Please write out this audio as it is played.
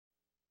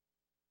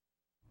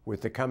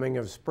With the coming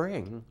of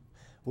spring,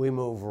 we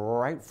move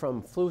right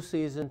from flu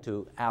season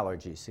to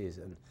allergy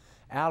season.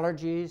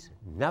 Allergies,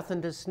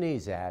 nothing to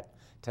sneeze at.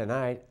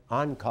 Tonight,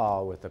 on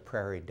call with the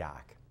Prairie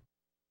Doc.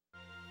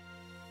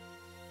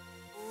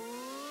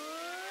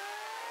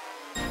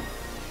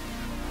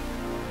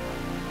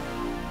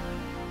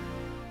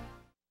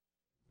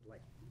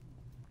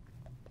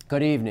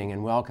 Good evening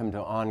and welcome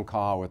to On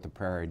Call with the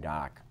Prairie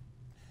Doc.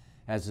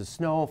 As the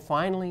snow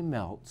finally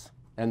melts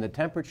and the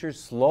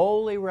temperatures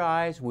slowly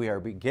rise, we are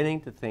beginning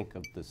to think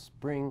of the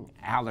spring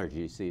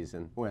allergy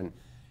season when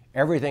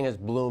everything is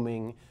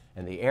blooming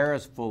and the air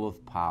is full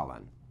of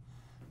pollen.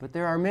 But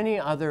there are many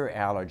other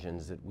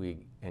allergens that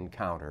we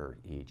encounter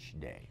each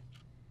day.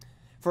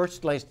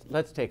 First,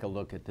 let's take a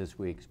look at this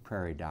week's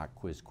Prairie Doc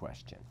quiz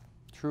question.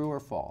 True or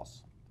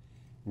false?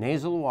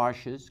 Nasal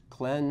washes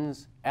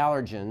cleanse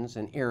allergens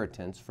and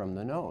irritants from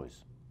the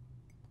nose.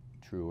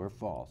 True or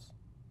false?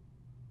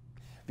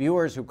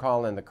 Viewers who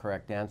call in the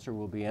correct answer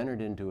will be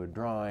entered into a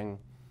drawing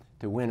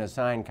to win a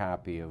signed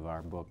copy of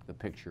our book, The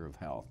Picture of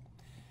Health.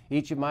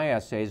 Each of my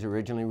essays,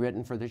 originally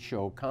written for the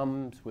show,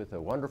 comes with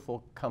a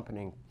wonderful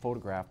accompanying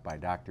photograph by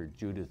Dr.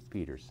 Judith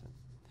Peterson.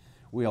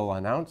 We'll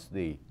announce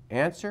the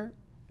answer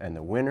and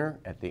the winner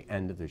at the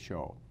end of the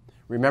show.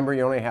 Remember,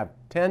 you only have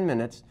 10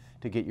 minutes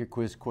to get your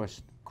quiz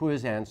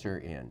answer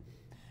in.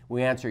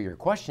 We answer your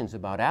questions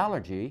about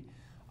allergy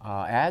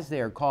as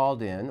they are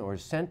called in or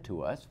sent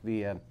to us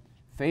via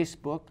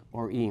Facebook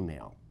or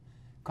email.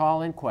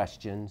 Call in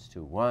questions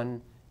to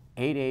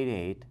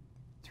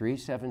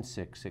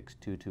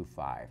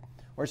 1-888-376-6225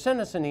 or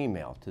send us an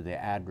email to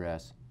the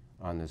address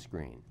on the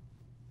screen.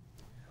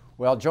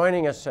 Well,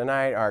 joining us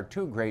tonight are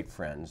two great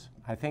friends.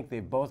 I think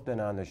they've both been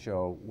on the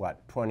show,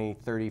 20,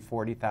 30,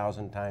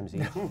 40,000 times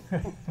each.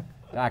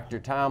 Dr.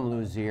 Tom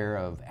Luzier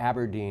of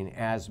Aberdeen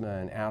Asthma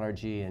and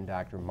Allergy and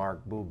Dr.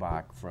 Mark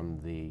Bubak from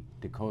the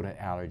Dakota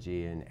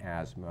Allergy and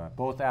Asthma.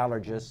 Both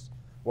allergists,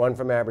 one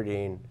from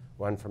Aberdeen,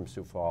 one from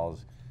Sioux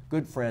Falls.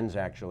 Good friends,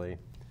 actually,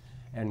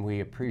 and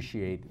we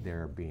appreciate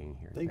their being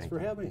here. Thanks for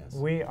having us.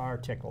 We are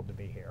tickled to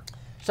be here.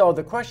 So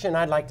the question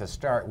I'd like to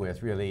start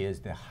with really is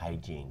the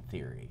hygiene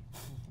theory.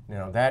 You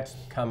know, that's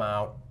come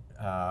out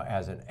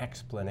as an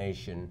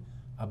explanation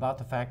about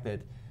the fact that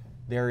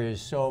there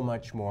is so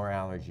much more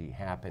allergy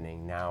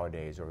happening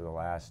nowadays over the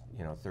last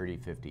 30,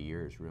 50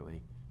 years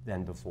really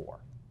than before.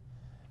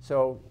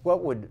 So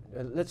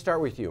let's start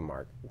with you,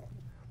 Mark.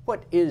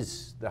 What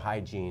is the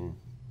hygiene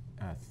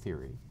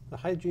theory? The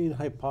hygiene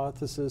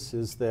hypothesis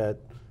is that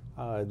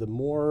the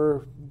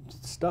more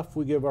stuff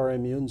we give our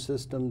immune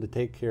system to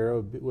take care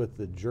of with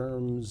the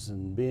germs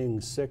and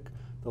being sick,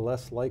 the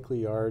less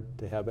likely you are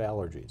to have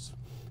allergies.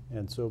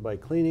 And so by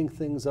cleaning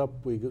things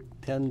up, we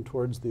tend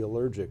towards the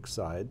allergic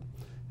side.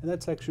 And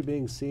that's actually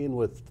being seen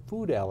with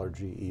food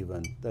allergy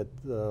even, that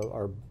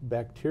our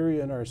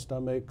bacteria in our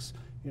stomachs,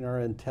 in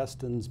our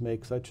intestines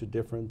make such a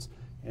difference.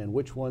 And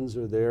which ones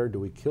are there? Do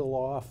we kill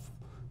off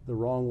the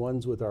wrong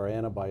ones with our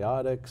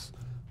antibiotics?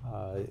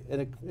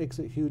 And it makes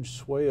a huge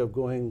sway of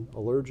going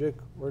allergic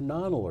or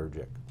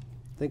non-allergic.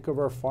 Think of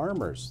our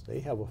farmers. They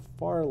have a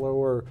far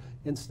lower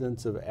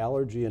incidence of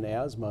allergy and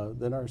asthma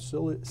than our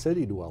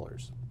city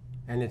dwellers.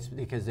 And it's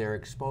because they're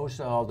exposed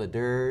to all the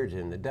dirt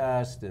and the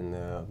dust and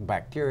the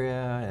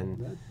bacteria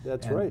and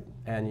that's right.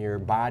 And your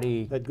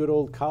body. That good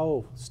old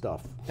cow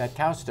stuff. That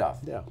cow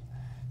stuff. Yeah.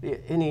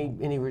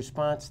 Any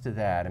response to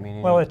that? I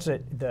mean, well,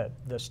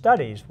 the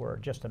studies were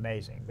just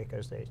amazing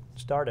because they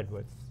started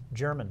with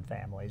German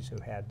families who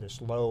had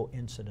this low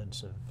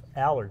incidence of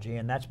allergy,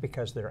 and that's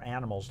because their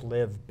animals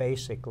live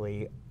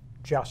basically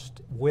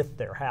just with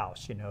their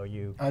house.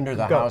 Under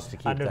the house to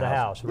keep under the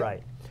house,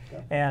 right? Yeah.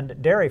 And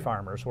dairy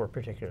farmers were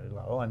particularly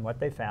low, and what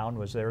they found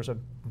was there's a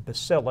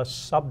Bacillus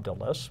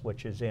subtilis,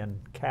 which is in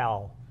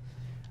cow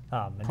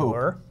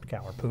manure,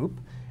 cow or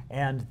poop,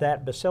 and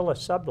that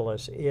Bacillus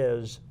subtilis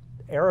is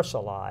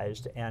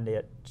aerosolized and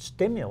it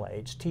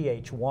stimulates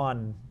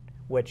Th1,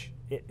 which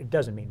it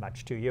doesn't mean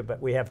much to you,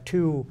 but we have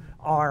two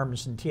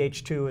arms, and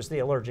Th2 is the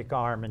allergic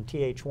arm, and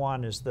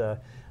Th1 is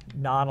the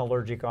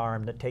non-allergic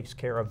arm that takes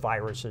care of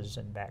viruses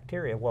and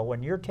bacteria. Well,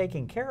 when you're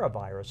taking care of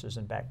viruses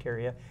and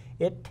bacteria,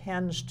 it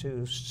tends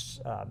to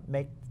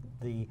make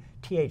the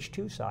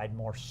Th2 side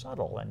more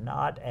subtle and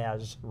not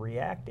as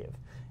reactive.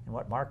 And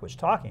what Mark was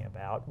talking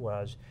about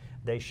was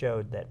they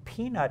showed that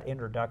peanut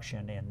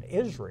introduction in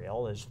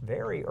Israel is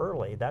very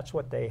early. That's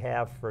what they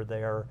have for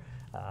their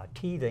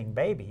teething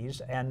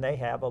babies, and they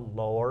have a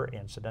lower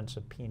incidence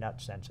of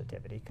peanut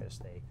sensitivity because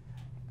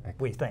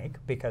we think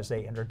because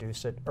they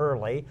introduce it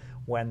early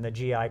when the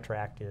GI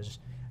tract is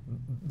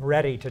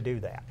ready to do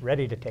that,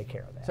 ready to take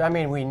care of that. So I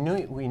mean, we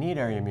need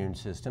our immune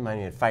system. I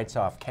mean, it fights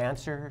off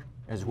cancer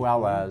as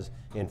well as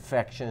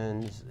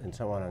infections and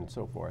so on and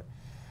so forth.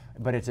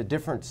 But it's a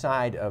different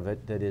side of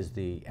it that is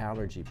the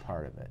allergy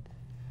part of it.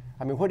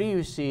 I mean, what do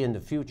you see in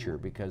the future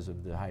because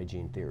of the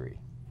hygiene theory?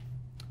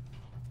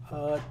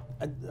 I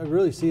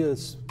really see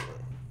us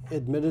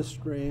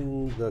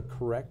administering the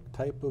correct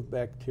type of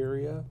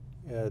bacteria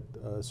at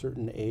a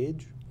certain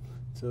age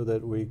so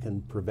that we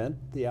can prevent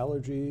the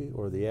allergy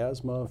or the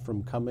asthma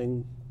from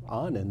coming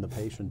on in the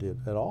patient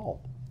at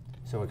all.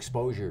 So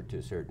exposure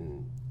to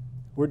certain...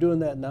 We're doing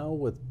that now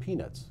with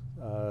peanuts.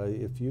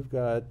 If you've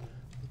got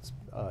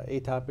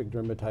atopic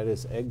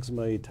dermatitis,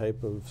 eczema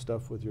type of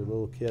stuff with your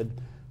little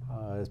kid,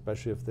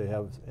 especially if they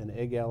have an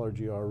egg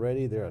allergy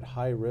already, they're at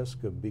high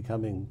risk of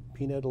becoming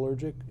peanut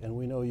allergic. And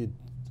we know you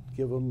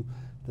give them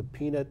the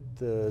peanut,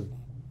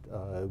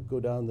 go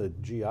down the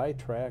GI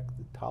tract,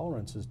 the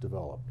tolerance is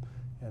developed.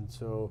 And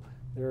so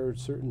there are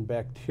certain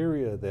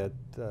bacteria that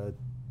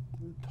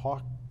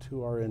talk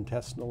to our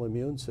intestinal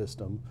immune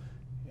system,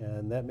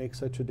 and that makes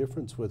such a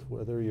difference with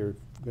whether you're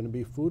going to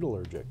be food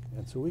allergic.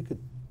 And so we could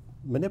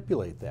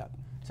manipulate that.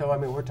 So, I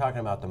mean, we're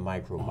talking about the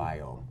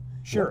microbiome.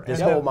 Sure.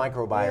 This whole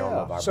microbiome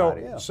of our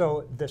body.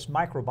 So this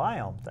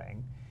microbiome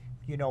thing,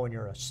 you know, when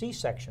you're a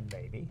C-section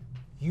baby,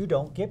 you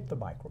don't get the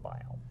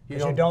microbiome.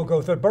 Because you don't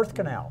go through the birth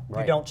canal.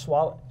 Right. You don't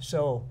swallow.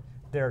 So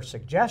there are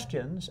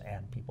suggestions,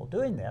 and people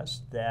doing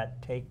this,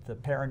 that take the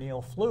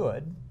perineal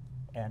fluid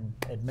and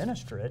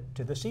administer it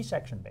to the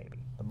C-section baby,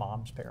 the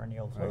mom's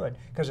perineal fluid,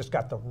 because it's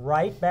got the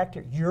right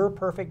bacteria, your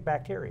perfect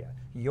bacteria.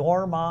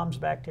 Your mom's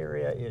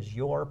bacteria is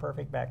your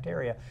perfect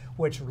bacteria,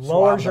 which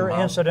lowers your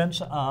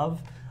incidence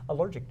of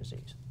allergic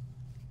disease.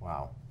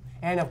 Wow.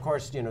 And of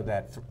course, you know,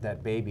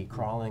 that baby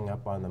crawling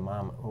up on the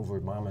mom, over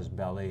mama's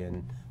belly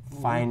and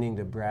finding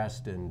the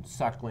breast and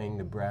suckling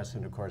the breast,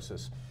 and of course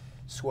this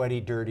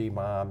sweaty, dirty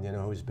mom, you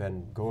know, who's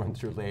been going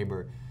through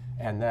labor,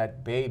 and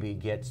that baby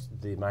gets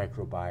the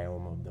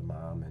microbiome of the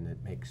mom, and it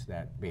makes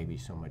that baby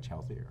so much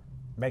healthier.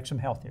 Makes them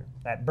healthier.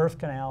 That birth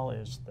canal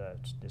is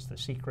the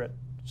secret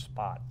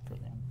spot for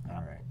them. All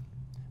right.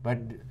 But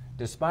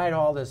despite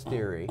all this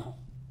theory,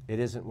 it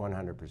isn't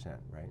 100%,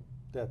 right?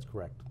 That's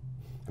correct.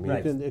 I mean,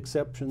 There can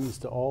exceptions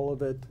to all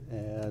of it,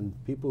 and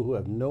people who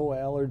have no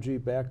allergy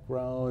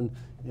background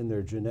in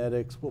their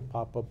genetics will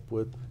pop up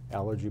with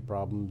allergy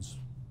problems.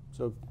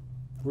 So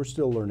we're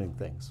still learning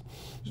things.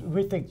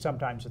 We think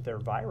sometimes that there are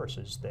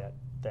viruses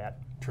that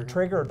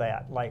trigger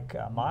that, like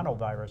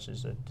monovirus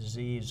is a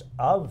disease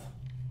of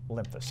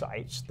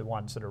lymphocytes, the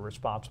ones that are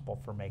responsible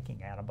for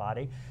making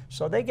antibody.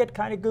 So they get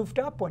kind of goofed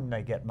up when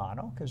they get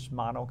mono, because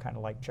mono, kind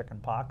of like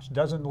chicken pox,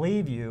 doesn't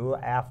leave you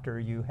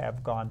after you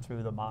have gone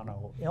through the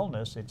mono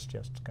illness. It's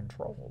just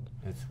controlled.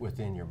 It's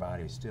within your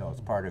body still. It's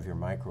part of your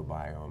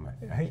microbiome.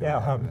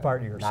 Yeah,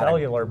 part of your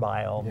cellular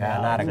biome. Yeah,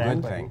 not a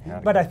good thing.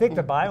 But I think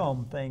the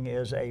biome thing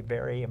is a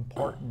very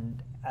important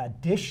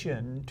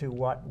addition to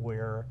what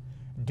we're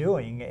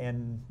doing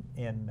in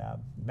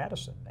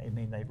medicine. I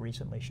mean, they've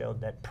recently showed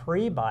that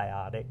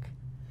prebiotic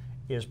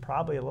is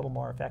probably a little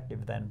more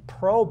effective than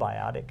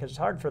probiotic, because it's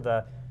hard for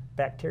the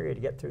bacteria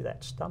to get through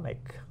that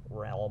stomach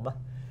realm,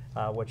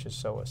 which is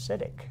so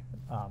acidic,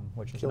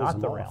 which is not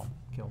the realm.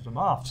 Kills them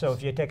off. So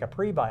if you take a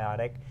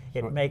prebiotic,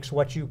 it makes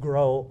what you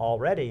grow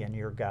already in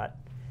your gut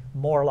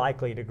more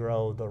likely to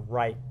grow the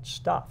right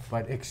stuff.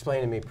 But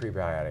explain to me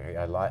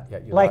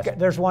prebiotic. Like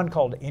there's one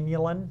called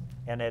inulin,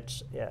 and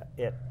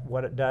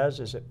what it does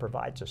is it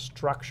provides a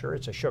structure.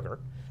 It's a sugar.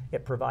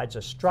 It provides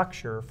a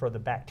structure for the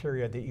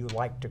bacteria that you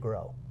like to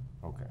grow.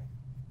 Okay.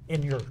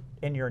 In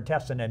your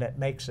intestine, and it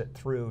makes it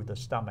through the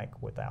stomach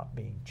without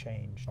being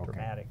changed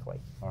dramatically.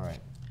 All right.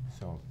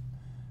 So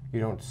you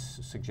don't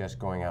suggest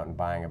going out and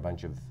buying a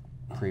bunch of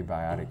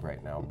prebiotic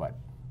right now, but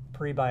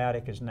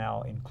prebiotic is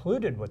now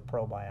included with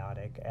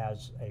probiotic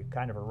as a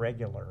kind of a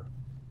regular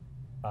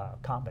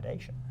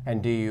combination.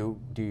 And do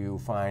you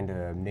find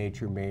a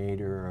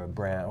nature-made or a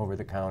brand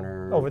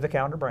over-the-counter?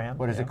 Over-the-counter brand.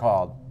 What is it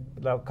called?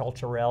 The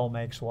Culturelle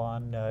makes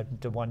one.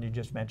 The one you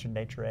just mentioned,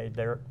 Nature-Made.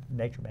 They're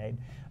Nature-Made.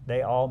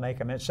 They all make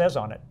them. It says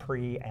on it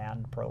pre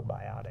and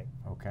probiotic.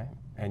 Okay.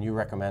 And you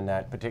recommend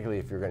that, particularly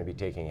if you're going to be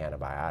taking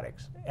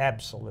antibiotics?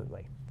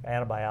 Absolutely.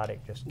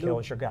 Antibiotic just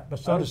kills your gut. But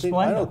so does I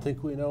Splenda. don't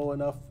think we know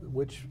enough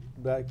which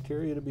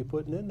bacteria to be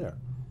putting in there.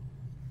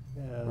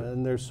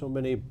 And there's so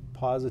many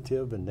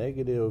positive and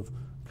negative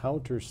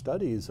counter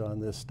studies on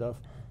this stuff.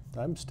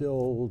 I'm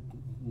still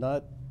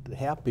not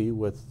happy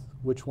with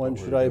which one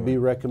should I be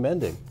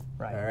recommending.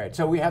 Right. All right.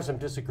 So we have some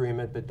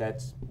disagreement, but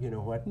that's, you know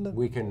what,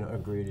 we can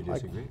agree to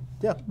disagree.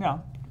 Yeah. Yeah.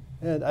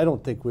 And I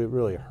don't think we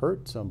really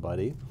hurt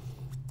somebody.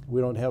 We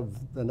don't have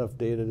enough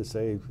data to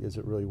say, is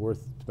it really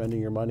worth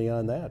spending your money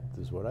on that,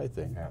 is what I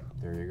think. Yeah,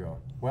 there you go.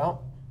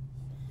 Well,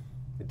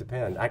 it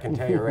depends. I can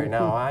tell you right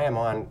now,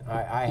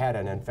 I had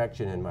an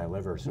infection in my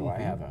liver, so I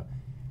have a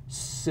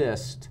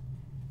cyst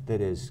that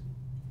is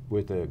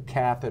with a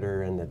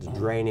catheter and that's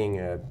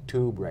draining a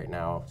tube right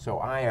now. So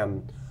I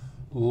am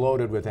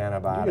loaded with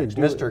antibiotics.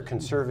 Mr.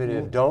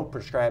 Conservative, don't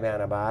prescribe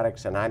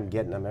antibiotics, and I'm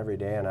getting them every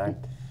day, and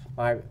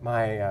my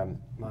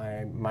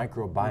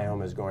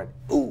microbiome is going,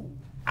 ooh,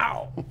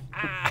 ow,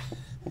 ah.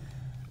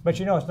 But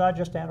you know, it's not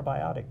just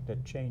antibiotic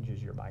that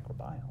changes your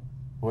microbiome.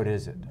 What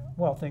is it?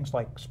 Well, things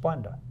like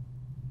Splenda,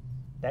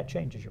 that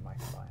changes your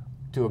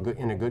microbiome.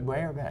 In a good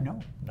way or bad? No,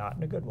 not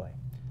in a good way.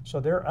 So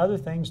there are other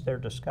things they're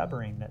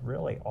discovering that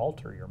really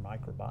alter your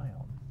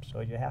microbiome.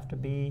 So you have to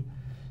be,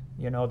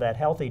 you know, that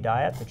healthy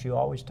diet that you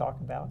always talk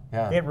about,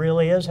 Yeah. it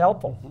really is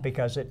helpful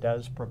because it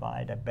does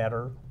provide a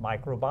better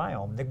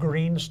microbiome. The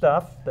green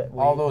stuff that we...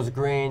 All those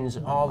greens,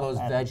 all those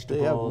and vegetables.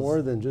 They have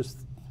more than just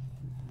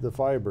the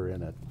fiber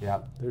in it.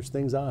 Yeah. There's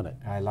things on it.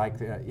 I like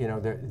you know,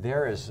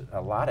 there is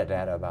a lot of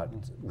data about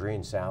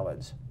green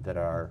salads that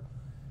are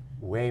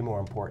way more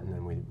important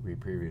than we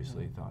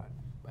previously thought.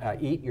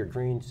 Eat your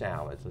green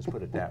salads, let's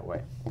put it that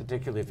way,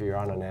 particularly if you're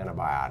on an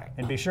antibiotic.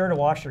 And be sure to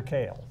wash your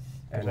kale.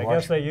 Because And I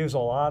guess they use a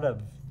lot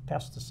of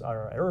pesticide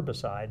or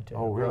herbicide to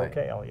Oh, grow really?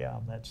 kale. Yeah,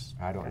 that's...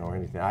 I don't know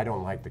anything. I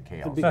don't like the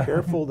kale. And be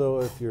careful though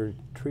if you're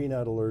tree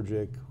nut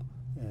allergic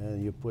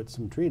and you put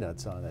some tree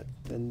nuts on it,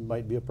 then it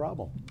might be a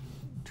problem.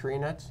 Tree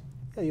nuts?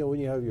 Yeah, you know, when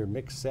you have your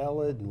mixed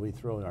salad and we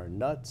throw in our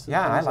nuts and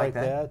Yeah, I things like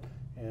like that.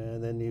 that,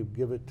 and then you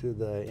give it to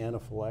the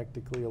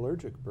anaphylactically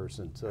allergic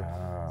person. So,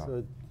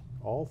 so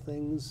all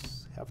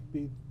things have to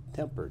be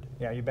tempered.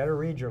 Yeah, you better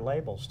read your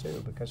labels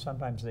too, because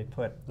sometimes they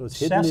put Those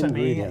hidden sesame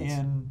ingredients.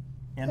 in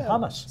Yeah,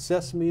 hummus,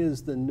 Sesame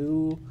is the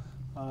new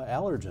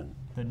allergen.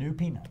 the new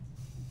peanut.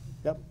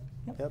 Yep,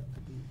 yep.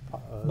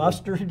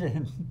 Mustard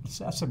and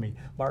sesame.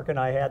 Mark and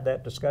I had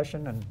that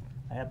discussion, and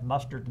I have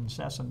mustard and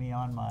sesame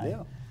on my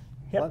Yeah.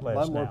 hit A list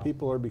lot more now.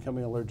 people are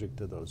becoming allergic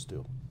to those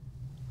two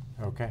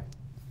Okay.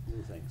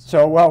 new things.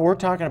 So, well, we're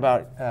talking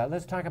about,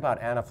 let's talk about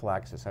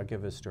anaphylaxis. I'll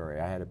give a story.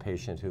 I had a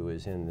patient who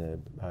was in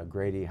the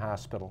Grady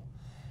Hospital,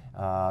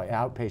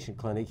 outpatient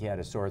clinic. He had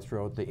a sore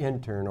throat. The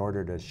intern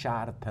ordered a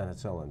shot of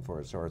penicillin for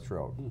a sore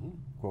throat,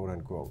 quote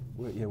unquote.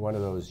 You know, one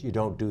of those, you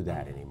don't do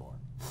that anymore.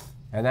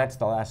 And that's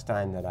the last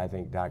time that I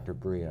think Dr.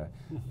 Bria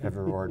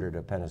ever ordered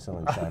a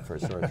penicillin shot for a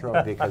sore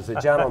throat, because the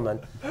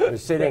gentleman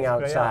was sitting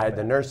outside.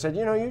 The nurse said,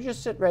 you know, you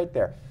just sit right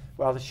there.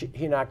 Well,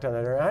 he knocked on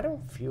the door. I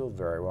don't feel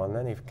very well. And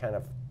then he kind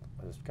of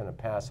was going to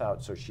pass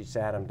out, so she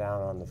sat him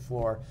down on the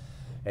floor.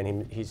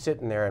 And he's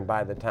sitting there, and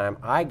by the time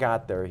I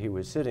got there, he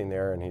was sitting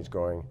there, and he's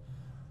going,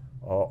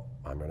 oh,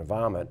 I'm going to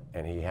vomit.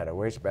 And he had a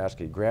wastebasket.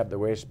 He grabbed the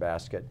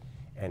wastebasket,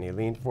 and he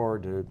leaned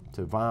forward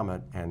to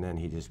vomit, and then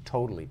he just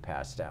totally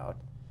passed out.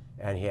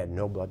 And he had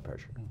no blood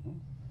pressure.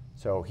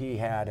 So he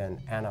had an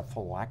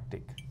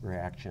anaphylactic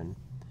reaction,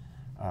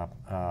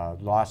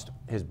 lost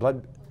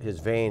his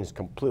veins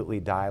completely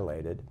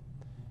dilated,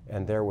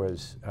 and there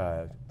was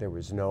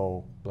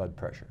no blood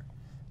pressure.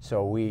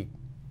 So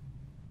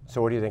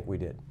what do you think we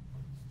did?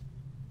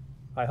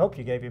 I hope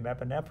you gave him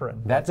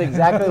epinephrine. That's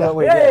exactly what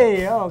we did.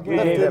 Hey, okay. We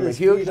gave him a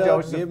huge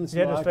dose gave of. him some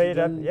Get his feet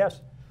up, oxygen.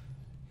 yes.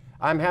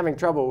 I'm having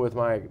trouble with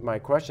my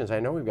questions. I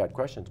know we've got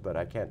questions, but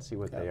I can't see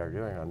what they are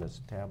doing on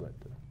this tablet.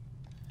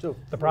 So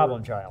The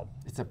problem child.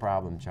 It's a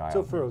problem child.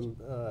 So from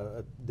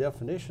a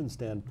definition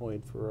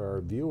standpoint for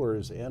our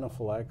viewers,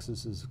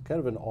 anaphylaxis is kind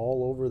of an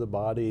all over the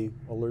body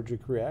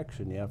allergic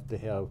reaction. You have to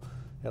have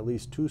at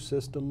least two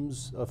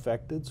systems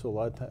affected. So a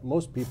lot of times,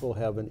 most people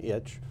have an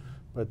itch,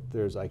 but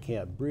there's I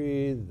can't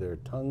breathe, their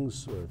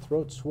tongues or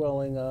throat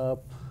swelling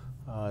up,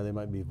 they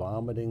might be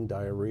vomiting,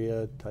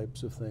 diarrhea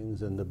types of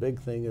things, and the big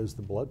thing is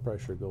the blood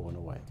pressure going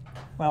away.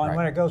 Well, and Right.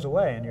 when it goes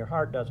away and your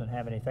heart doesn't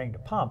have anything to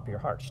pump, your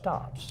heart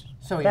stops.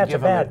 So you That's a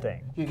give 'em bad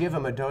thing. You give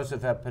them a dose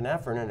of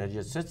epinephrine, and it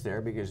just sits there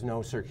because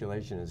no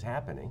circulation is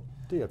happening.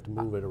 So you have to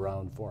move it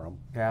around for them.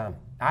 Yeah,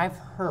 I've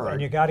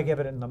And you heard. got to give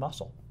it in the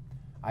muscle.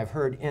 I've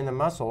heard in the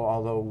muscle.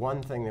 Although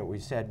one thing that we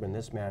said when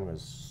this man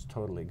was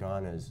totally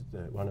gone is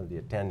that one of the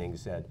attendings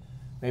said,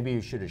 maybe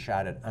you should have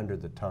shot it under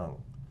the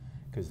tongue,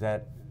 because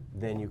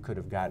then you could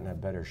have gotten a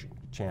better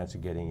chance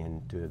of getting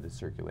into the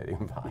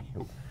circulating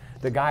volume.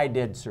 The guy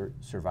did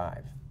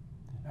survive.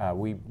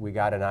 We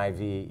got an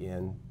IV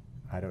in,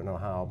 I don't know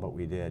how, but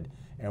we did,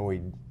 and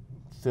we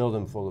filled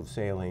him full of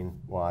saline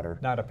water.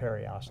 Not a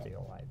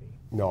periosteal IV.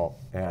 No,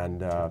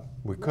 and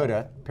we could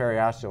have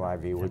periosteal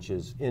IV, which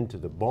is into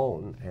the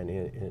bone,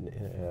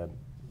 and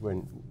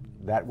when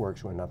that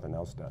works when nothing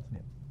else does. Yeah.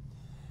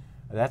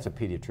 That's a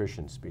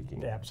pediatrician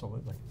speaking.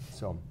 Absolutely.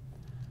 So,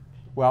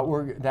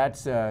 well,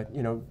 that's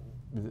you know,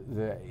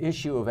 the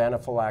issue of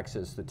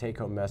anaphylaxis. The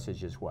take-home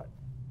message is what?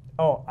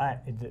 Oh,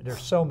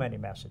 there's so many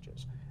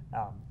messages,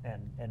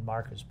 and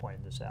Mark has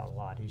pointed this out a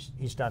lot.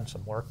 He's done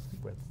some work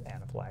with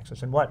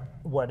anaphylaxis, and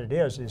what it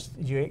is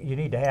you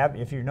need to have,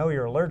 if you know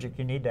you're allergic,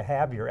 you need to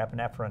have your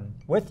epinephrine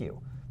with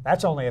you.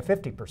 That's only a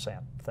 50%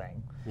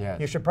 thing. Yes.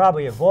 You should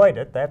probably avoid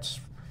it. That's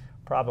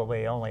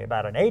probably only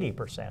about an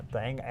 80%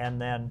 thing. And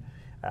then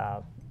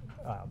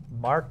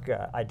Mark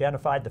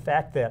identified the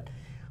fact that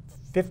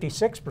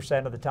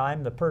 56% of the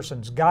time the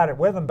person's got it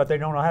with them, but they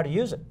don't know how to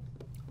use it.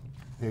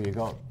 There you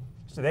go.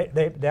 So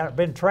they haven't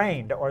been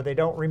trained, or they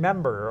don't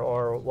remember,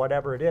 or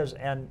whatever it is,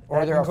 and Or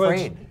that they're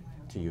includes- afraid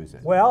to use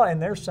it. Well,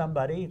 and there's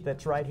somebody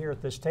that's right here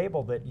at this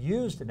table that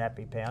used an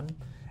EpiPen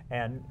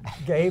and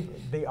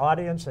gave the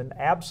audience an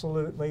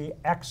absolutely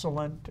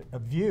excellent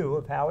view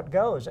of how it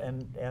goes,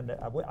 and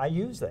I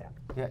use that.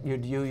 Yeah, you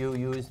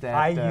use that.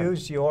 I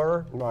use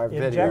your my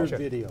video. injection.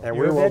 Video. And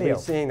Your we will video.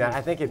 be seeing that.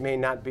 I think it may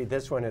not be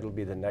this one, it'll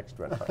be the next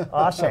one.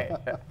 Awesome.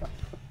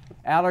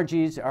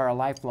 Allergies are a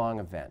lifelong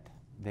event.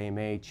 They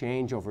may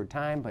change over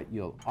time, but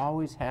you'll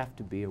always have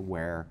to be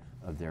aware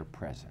of their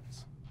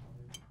presence.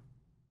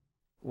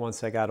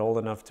 Once I got old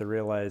enough to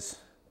realize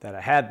that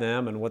I had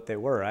them and what they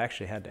were, I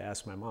actually had to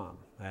ask my mom.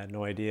 I had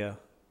no idea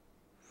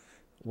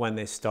when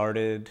they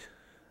started,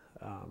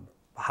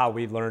 how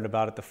we learned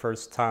about it the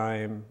first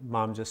time.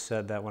 Mom just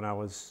said that when I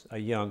was a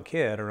young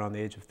kid, around the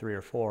age of 3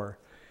 or 4,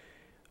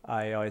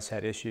 I always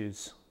had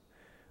issues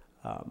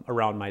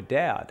around my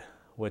dad,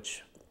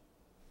 which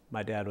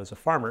my dad was a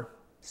farmer,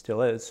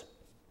 still is.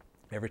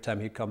 Every time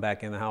he'd come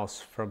back in the house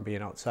from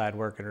being outside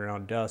working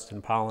around dust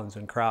and pollens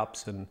and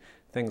crops and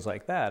things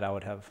like that, I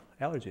would have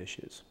allergy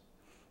issues.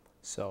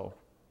 So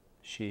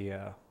she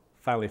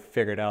finally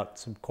figured out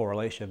some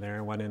correlation there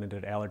and went in and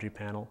did an allergy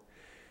panel,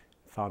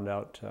 found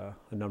out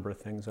a number of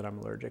things that I'm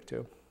allergic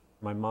to.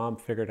 My mom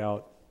figured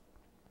out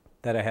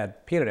that I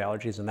had peanut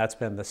allergies, and that's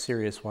been the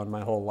serious one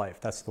my whole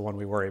life. That's the one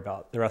we worry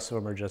about. The rest of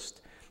them are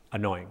just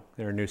annoying.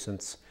 They're a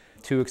nuisance.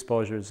 2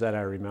 exposures that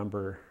I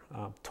remember,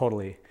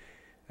 totally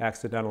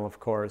accidental, of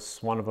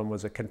course. One of them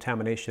was a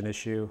contamination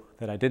issue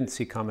that I didn't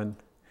see coming.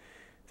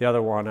 The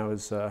other one, I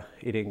was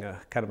eating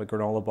kind of a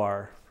granola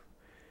bar,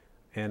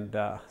 and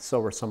so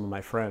were some of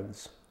my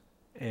friends.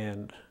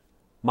 And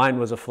mine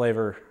was a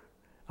flavor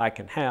I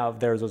can have,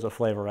 theirs was a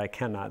flavor I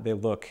cannot. They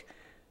look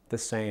the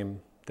same,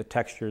 the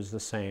texture is the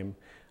same.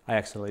 I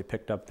accidentally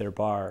picked up their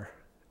bar,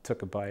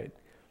 took a bite,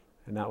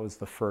 and that was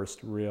the first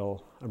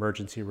real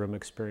emergency room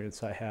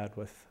experience I had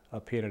with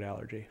a peanut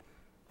allergy.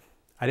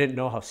 I didn't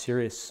know how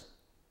serious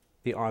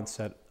the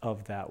onset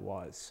of that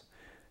was.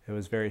 It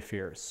was very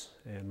fierce,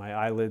 and my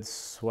eyelids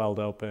swelled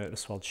open,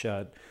 swelled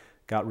shut,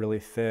 got really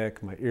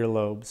thick, my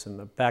earlobes and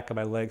the back of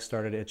my legs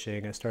started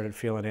itching. I started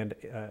feeling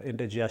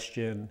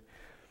indigestion,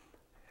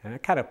 and I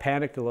kind of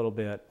panicked a little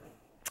bit.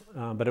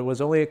 But it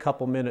was only a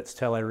couple minutes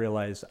till I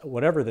realized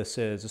whatever this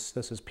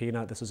is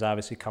peanut, this is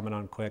obviously coming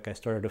on quick. I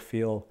started to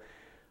feel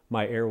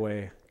my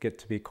airway get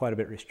to be quite a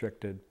bit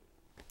restricted.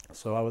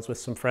 So I was with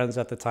some friends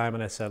at the time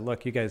and I said,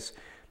 look, you guys,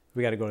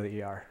 we got to go to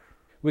the ER.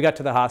 We got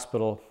to the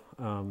hospital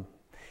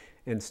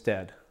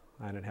instead.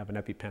 I didn't have an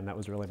EpiPen, that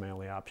was really my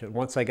only option.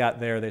 Once I got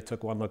there, they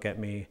took one look at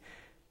me,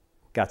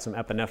 got some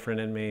epinephrine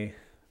in me,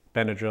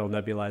 Benadryl,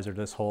 nebulizer,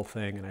 this whole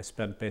thing, and I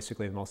spent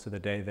basically most of the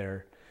day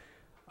there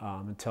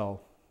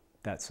until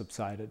that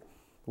subsided.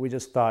 We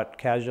just thought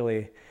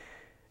casually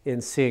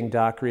in seeing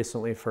Doc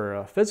recently for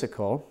a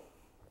physical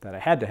that I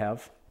had to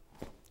have.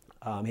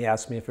 He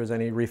asked me if there's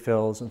any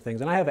refills and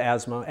things, and I have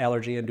asthma,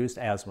 allergy-induced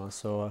asthma,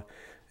 so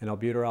an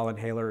albuterol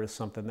inhaler is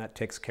something that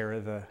takes care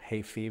of the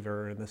hay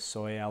fever and the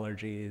soy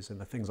allergies and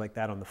the things like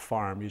that on the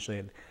farm.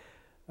 Usually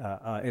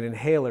an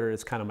inhaler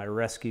is kind of my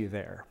rescue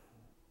there.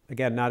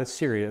 Again, not as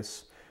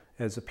serious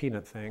as a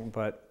peanut thing,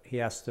 but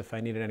he asked if I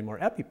needed any more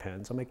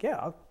EpiPens. I'm like, yeah,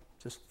 I'll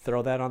just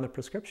throw that on the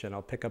prescription.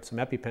 I'll pick up some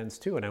EpiPens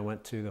too. And I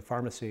went to the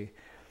pharmacy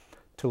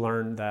to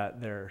learn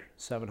that they're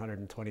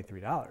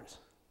 $723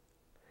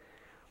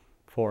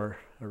 for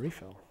a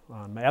refill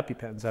on my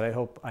EpiPens that I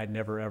hope I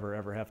never, ever,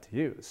 ever have to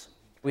use.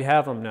 We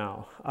have them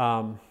now.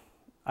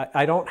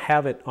 I don't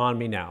have it on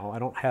me now. I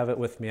don't have it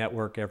with me at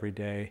work every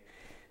day,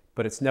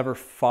 but it's never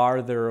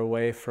farther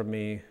away from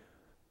me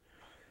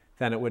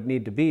than it would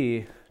need to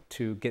be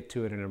to get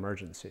to it in an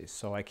emergency.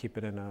 So I keep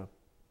it in a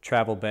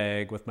travel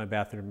bag with my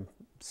bathroom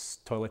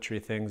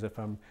toiletry things if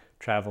I'm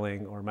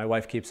traveling, or my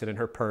wife keeps it in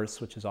her purse,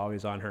 which is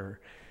always on her.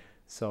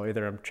 So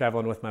either I'm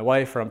traveling with my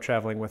wife or I'm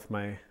traveling with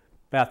my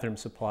bathroom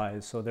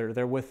supplies. So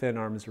they're within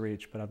arm's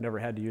reach, but I've never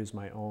had to use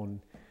my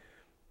own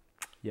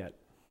yet.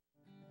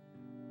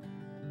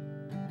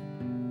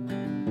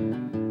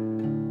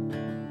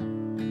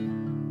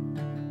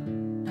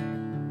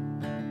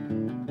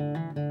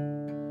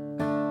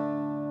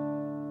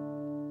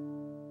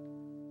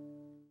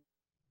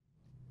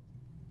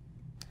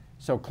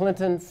 So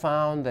Clinton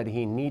found that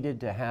he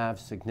needed to have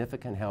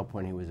significant help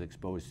when he was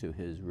exposed to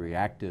his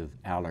reactive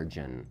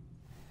allergen.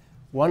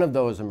 One of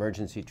those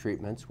emergency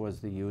treatments was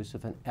the use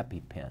of an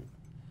EpiPen.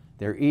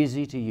 They're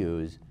easy to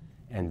use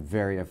and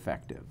very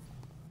effective.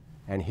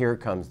 And here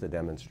comes the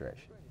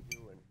demonstration. Do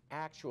an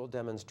actual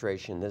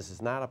demonstration. This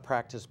is not a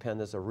practice pen,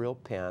 this is a real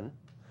pen.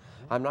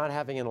 I'm not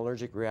having an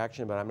allergic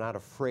reaction, but I'm not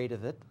afraid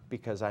of it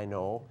because I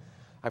know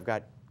I've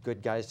got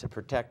good guys to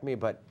protect me,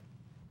 but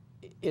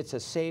it's a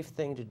safe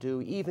thing to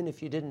do even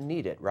if you didn't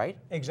need it, right?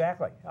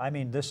 Exactly. I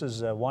mean, this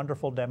is a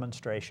wonderful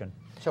demonstration.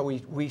 So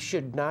we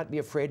should not be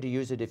afraid to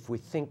use it if we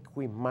think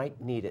we might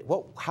need it.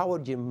 Well, how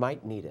would you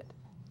might need it?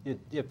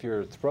 If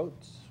your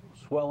throat's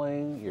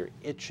swelling, you're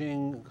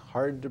itching,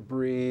 hard to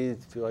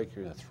breathe, feel like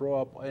you're going to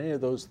throw up, any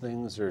of those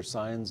things are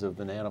signs of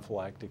an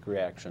anaphylactic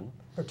reaction.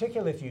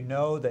 Particularly if you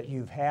know that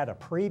you've had a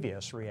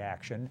previous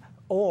reaction,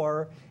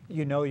 or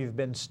you know you've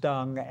been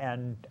stung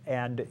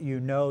and you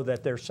know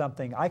that there's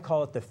something, I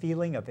call it the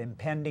feeling of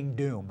impending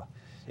doom.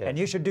 Yes. And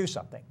you should do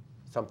something.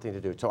 Something to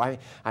do. So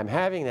I'm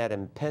having that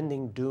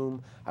impending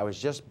doom. I was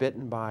just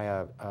bitten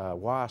by a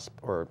wasp,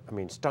 or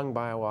stung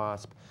by a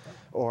wasp,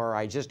 or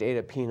I just ate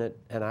a peanut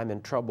and I'm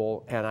in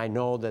trouble, and I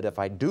know that if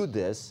I do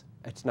this,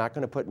 it's not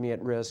going to put me at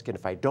risk, and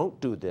if I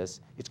don't do this,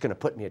 it's going to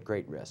put me at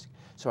great risk.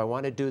 So I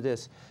want to do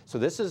this. So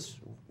this is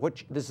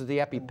the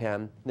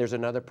EpiPen. There's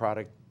another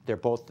product. They're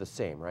both the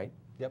same, right?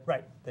 Yep.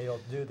 Right. They'll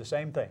do the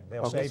same thing.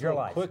 They'll Okay. save your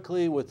life.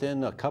 Quickly,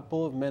 within a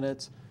couple of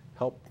minutes,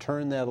 help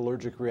turn that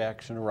allergic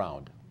reaction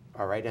around.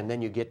 All right, and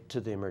then you get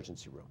to the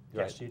emergency room.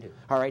 Yes, you do.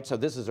 All right, so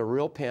this is a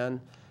real pen.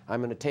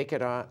 I'm going to take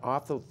it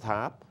off the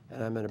top,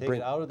 and I'm going to Take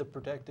bring it out of the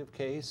protective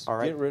case. All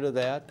right. Get rid of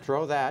that.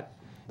 throw that,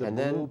 The and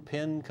blue then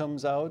pin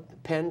comes out.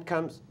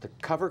 the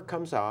cover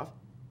comes off.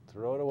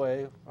 Throw it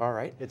away. All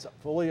right, It's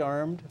fully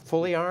armed.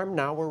 fully armed.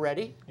 Now we're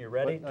ready. You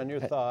ready? Put it on your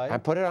thigh. I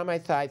put it on my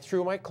thigh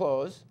through my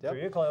clothes, Yep.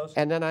 Through your clothes.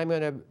 and then I'm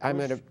going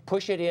to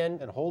push it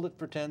in. And hold it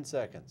for 10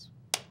 seconds.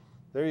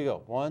 There you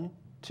go. 1,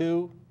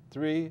 2,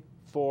 3,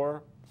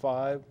 4,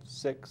 5,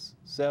 6,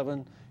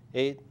 7,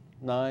 8,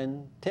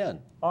 9, 10.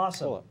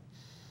 Awesome. Pull it.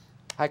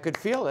 I could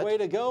feel it. Way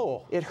to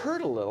go. It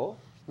hurt a little,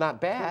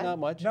 not bad. Not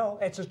much. No,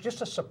 it's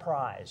just a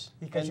surprise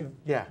because And- you've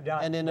Yeah.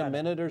 done, And in a done it.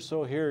 minute or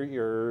so here,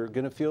 you're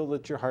going to feel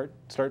that your heart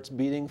starts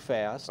beating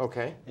fast.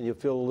 Okay. And you'll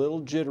feel a little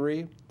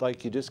jittery,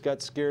 like you just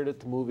got scared at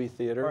the movie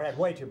theater. Or had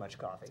way too much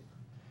coffee.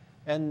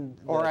 And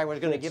Or that- I was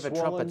going to that give a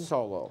swollen- trumpet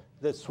solo.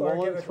 The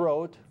swollen give it-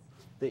 throat,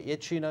 the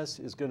itchiness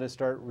is going to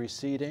start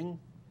receding,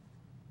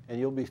 and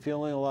you'll be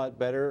feeling a lot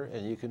better,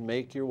 and you can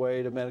make your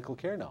way to medical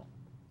care now.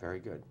 Very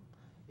good.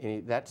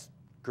 That's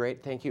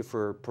great. Thank you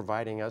for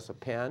providing us a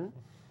pen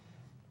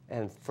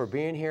and for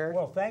being here.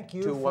 Well, thank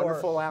you Two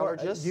wonderful for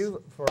allergists.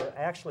 you for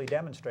actually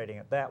demonstrating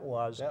it. That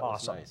was That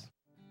was awesome. nice.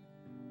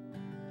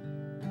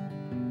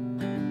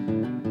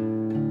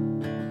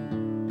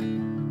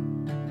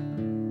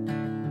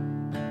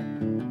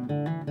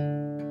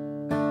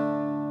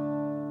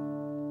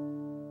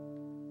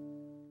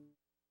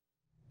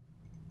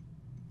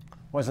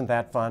 Wasn't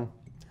that fun?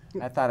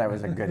 I thought I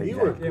was a good You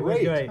were example. It was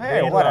great. great.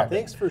 Hey, We what a- loved it.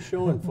 Thanks for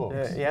showing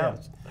folks. Yeah.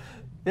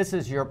 This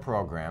is your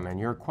program, and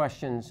your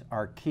questions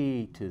are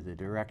key to the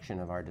direction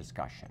of our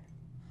discussion.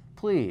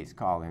 Please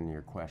call in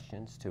your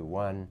questions to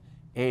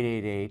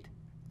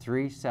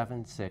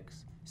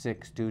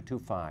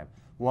 1-888-376-6225,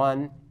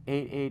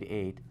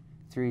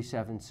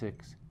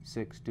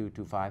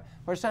 1-888-376-6225,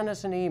 or send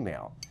us an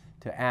email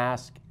to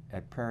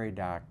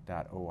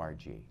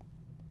ask@prairiedoc.org.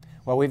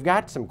 Well, we've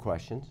got some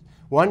questions.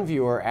 One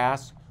viewer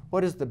asks,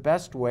 what is the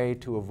best way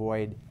to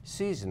avoid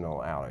seasonal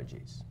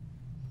allergies?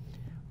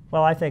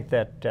 Well, I think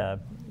that,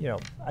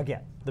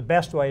 again, the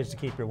best way is to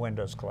keep your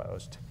windows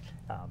closed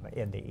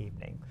in the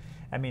evening.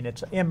 I mean,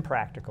 it's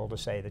impractical to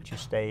say that you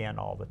stay in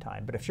all the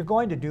time, but if you're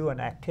going to do an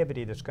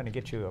activity that's going to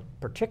get you a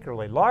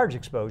particularly large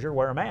exposure,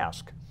 wear a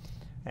mask.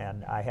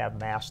 And I have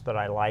masks that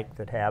I like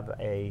that have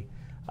a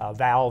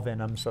valve in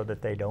them so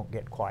that they don't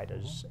get quite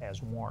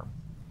as warm.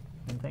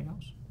 Anything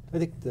else? I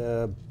think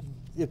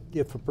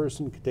if a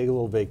person could take a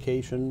little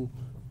vacation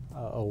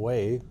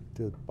away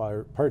to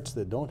parts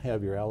that don't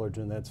have your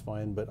allergen, that's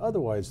fine. But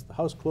otherwise, the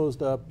house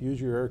closed up, use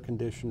your air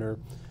conditioner.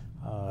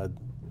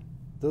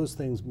 Those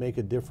things make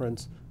a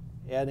difference.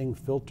 Adding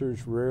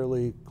filters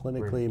rarely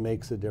clinically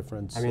makes a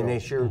difference. I mean, they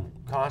So- sure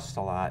cost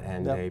a lot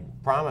and Yep. they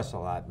promise a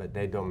lot, but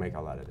they don't make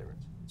a lot of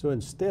difference. So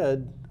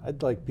instead,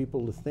 I'd like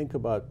people to think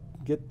about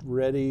get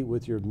ready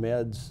with your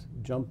meds,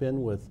 jump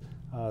in with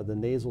the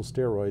nasal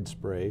steroid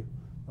spray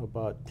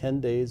about 10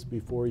 days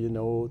before you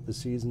know the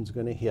season's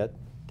going to hit.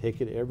 Take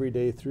it every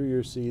day through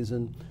your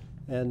season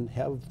and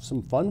have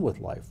some fun with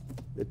life.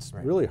 It's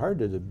Right. really hard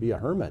to be a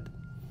hermit.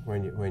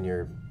 When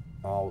you're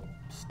all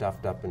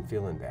stuffed up and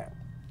feeling bad.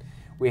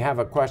 We have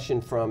a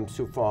question from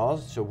Sioux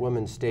Falls. So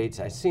woman states,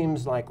 it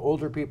seems like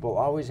older people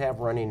always have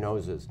runny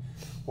noses.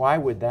 Why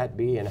would that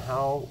be and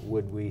how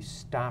would we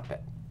stop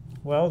it?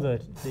 Well, the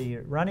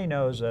runny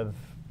nose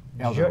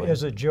Elderly.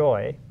 is a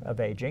joy of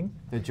aging.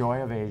 The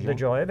joy of aging. The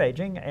joy of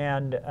aging,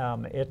 and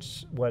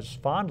it was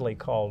fondly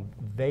called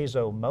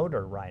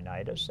vasomotor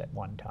rhinitis at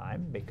one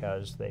time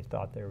because they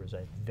thought there was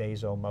a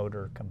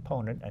vasomotor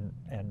component,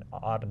 an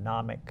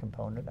autonomic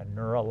component, a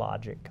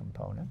neurologic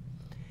component.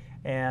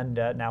 And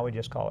now we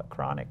just call it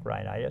chronic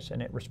rhinitis,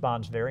 and it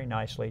responds very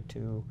nicely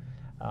to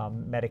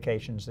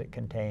medications that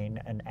contain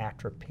an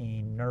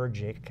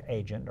atropinergic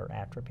agent, or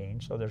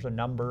atropine. So there's a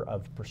number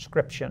of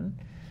prescription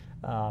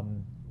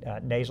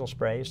nasal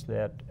sprays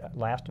that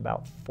last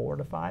about 4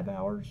 to 5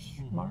 hours,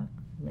 Mark,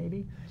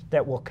 maybe,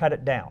 that will cut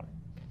it down.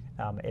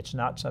 It's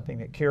not something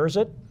that cures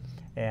it,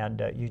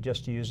 and you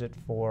just use it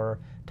for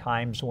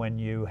times when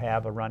you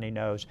have a runny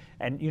nose.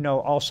 And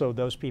also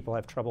those people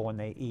have trouble when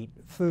they eat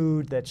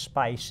food that's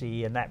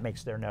spicy, and that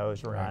makes their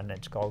nose run. Right.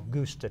 It's called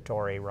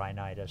gustatory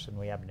rhinitis, and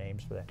we have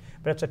names for that.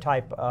 But it's a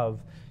type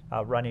of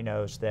runny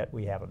nose that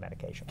we have a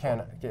medication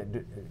for.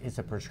 It's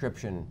a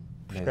prescription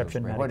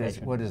Prescription nasal spray.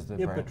 medication. What is the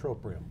brand?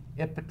 Ipratropium.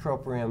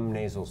 Ipratropium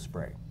nasal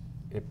spray.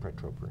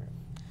 Ipratropium.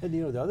 And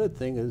the other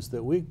thing is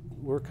that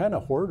we're kind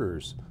of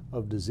hoarders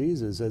of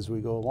diseases as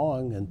we go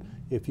along. And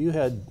if you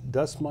had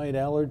dust mite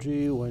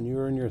allergy when you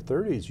were in your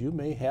 30s, you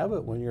may have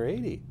it when you're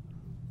 80.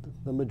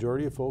 The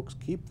majority of folks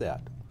keep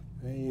that.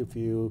 And if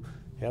you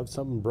have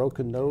something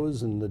broken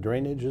nose and the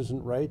drainage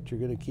isn't right, you're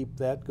going to keep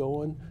that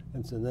going.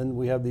 And so then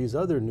we have these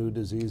other new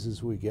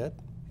diseases we get.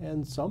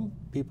 And some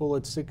people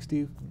at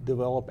 60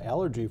 develop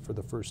allergy for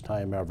the first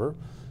time ever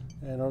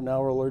and are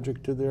now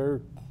allergic to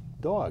their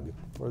dog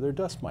or their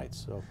dust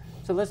mites. So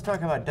let's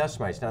talk about dust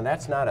mites. Now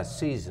that's not a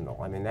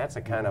seasonal. I mean, that's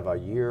a kind of a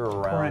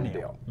year-round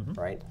deal,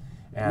 right?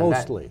 And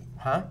Mostly.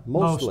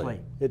 Mostly.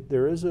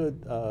 There is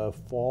a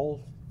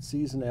fall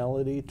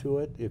seasonality to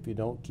it if you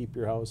don't keep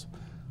your house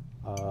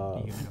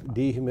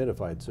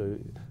dehumidified. So,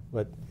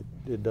 but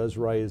it does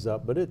rise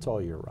up, but it's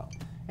all year round.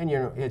 And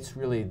it's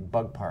really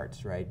bug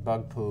parts, right?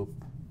 Bug poop.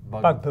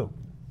 Bug poop.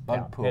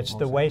 Bug poop. It's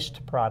the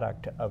waste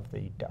product of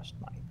the dust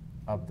mite.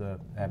 Of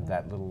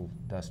that little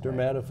dust mite.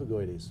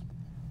 Dermatophagouides.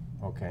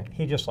 Okay.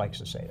 He just likes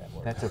to say that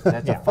word.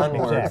 That's a fun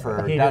word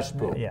for dust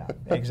poop. Yeah,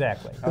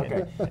 exactly.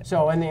 Okay.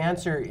 So, and the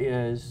answer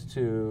is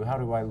to how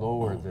do I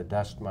lower the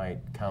dust mite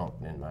count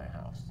in my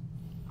house?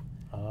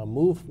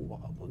 Move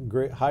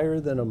higher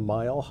than a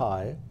mile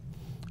high.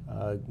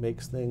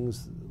 Makes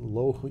things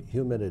low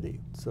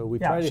humidity. So we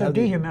try to have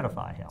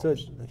dehumidify helps. So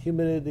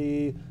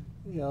humidity,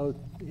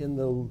 in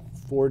the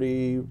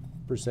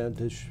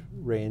 40%-ish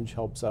range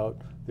helps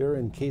out. There are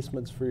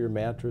encasements for your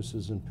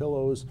mattresses and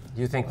pillows.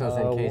 Do you think those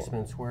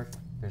encasements work?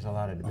 There's a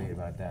lot of debate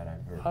about that,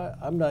 I've heard.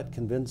 I'm not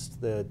convinced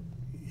that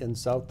in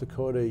South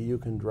Dakota you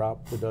can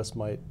drop the dust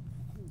mite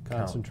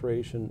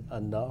concentration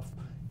enough.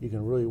 You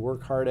can really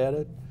work hard at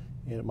it,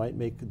 and it might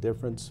make a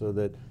difference so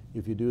that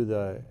if you do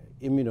the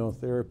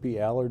immunotherapy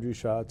allergy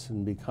shots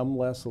and become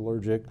less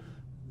allergic,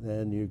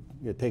 then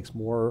it takes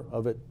more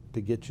of it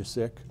to get you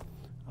sick,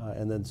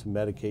 and then some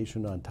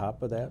medication on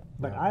top of that.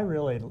 But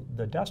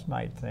the dust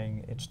mite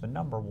thing, it's the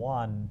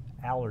 #1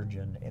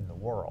 allergen in the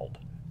world.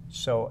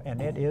 So, and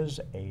it is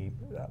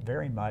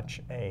very much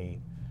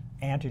a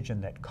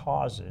antigen that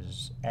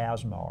causes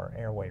asthma or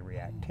airway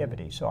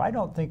reactivity. So I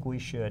don't think we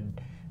should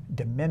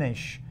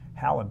diminish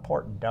how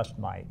important dust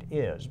mite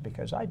is,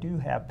 because I do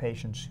have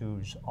patients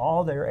whose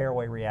all their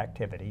airway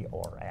reactivity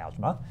or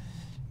asthma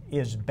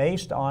is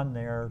based on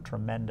their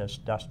tremendous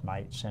dust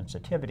mite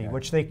sensitivity,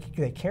 which they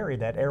carry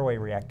that airway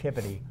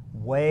reactivity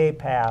way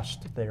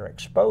past their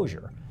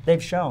exposure.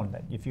 They've shown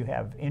that if you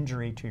have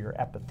injury to your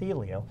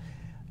epithelial,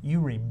 you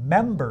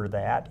remember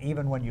that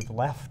even when you've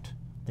left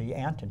the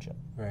antigen.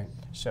 Right.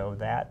 So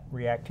that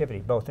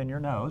reactivity, both in your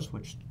nose,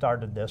 which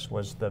started this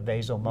was the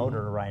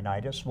vasomotor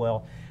rhinitis,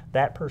 well,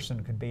 that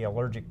person could be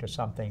allergic to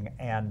something,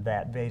 and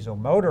that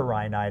vasomotor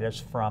rhinitis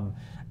from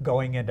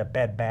going into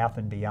Bed Bath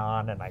 &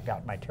 Beyond and I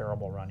got my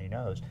terrible runny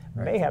nose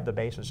may have the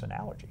basis in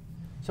allergy.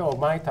 So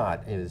my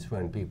thought is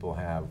when people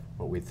have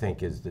what we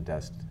think is the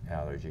dust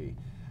allergy,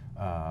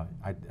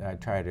 I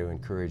try to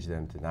encourage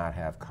them to not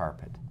have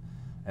carpet.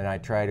 And I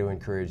try to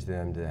encourage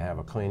them to have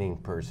a cleaning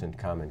person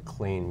come and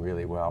clean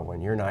really well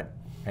when you're not,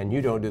 and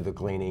you don't do the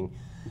cleaning,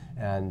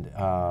 and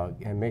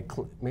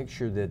make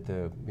sure that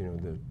the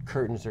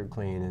curtains are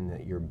clean and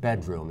that your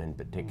bedroom in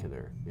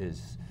particular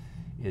is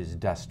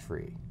dust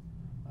free.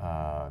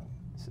 I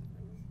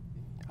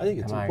think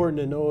it's important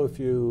to know if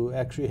you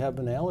actually have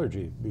an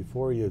allergy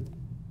before you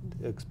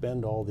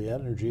expend all the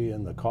energy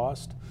and the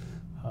cost.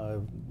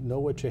 Know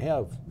what you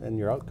have, and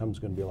your outcome's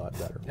going to be a lot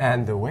better.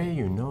 And the way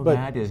you know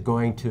that is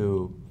going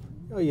to...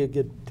 you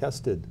get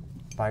tested.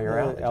 By your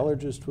allergist.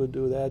 Allergist would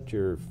do that.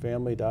 Your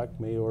family doc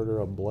may order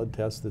a blood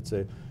test that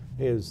say,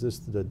 hey, is this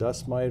the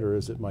dust mite or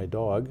is it my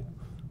dog?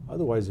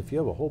 Otherwise, if you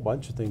have a whole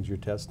bunch of things you're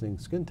testing,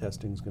 skin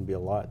testing is going to be a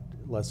lot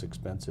less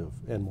expensive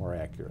and more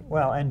accurate.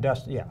 Well, and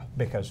dust,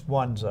 because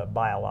one's a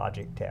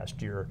biologic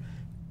test. You're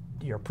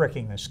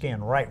pricking the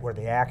skin right where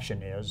the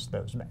action is,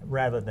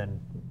 rather than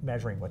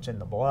measuring what's in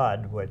the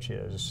blood, which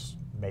is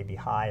maybe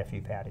high if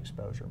you've had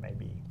exposure,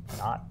 maybe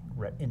not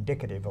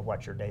indicative of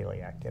what your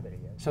daily activity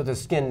is. So the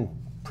skin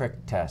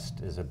prick test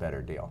is a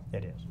better deal.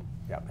 It is.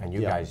 Yeah, and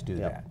you guys do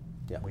that.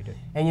 Yeah, we do.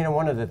 And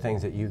one of the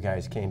things that you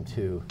guys came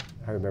to,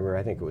 I remember,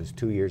 I think it was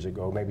 2 years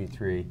ago, maybe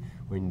 3,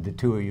 when the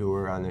two of you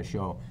were on the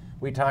show,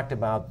 we talked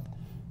about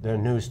the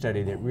new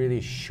study that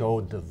really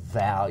showed the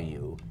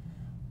value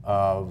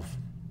of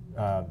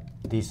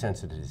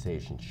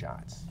desensitization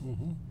shots.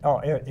 Mm-hmm. Oh,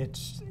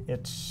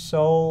 it's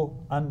so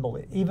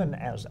unbelievable. Even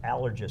as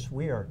allergists,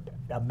 we are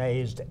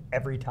amazed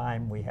every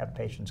time we have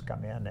patients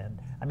come in, and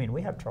I mean,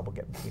 we have trouble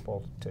getting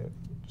people to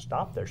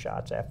stop their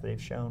shots after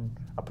they've shown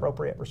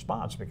appropriate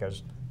response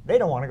because they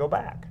don't want to go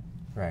back.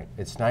 Right.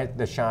 It's nice.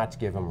 The shots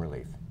give them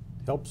relief.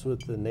 Helps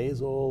with the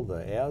nasal,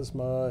 the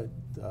asthma,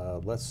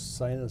 less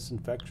sinus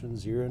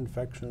infections, ear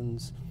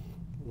infections,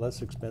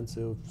 less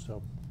expensive.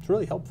 So it's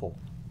really helpful.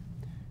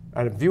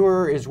 A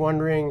viewer is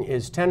wondering,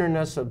 is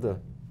tenderness of the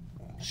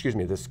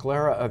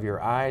sclera of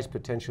your eyes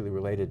potentially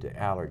related to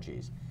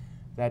allergies?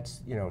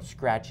 That's,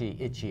 scratchy,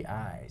 itchy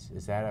eyes.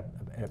 Is that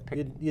a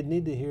picture? You'd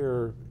need to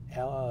hear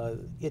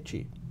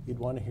itchy. You'd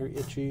want to hear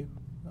itchy.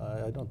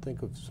 I don't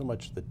think of so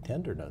much the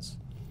tenderness.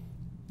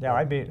 Yeah,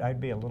 I'd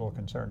be a little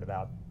concerned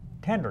about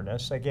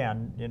tenderness.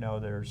 Again,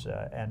 there's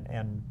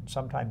and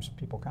sometimes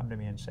people come to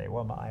me and say,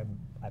 well,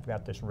 I've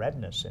got this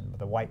redness in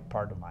the white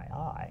part of my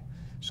eye,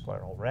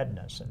 scleral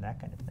redness and that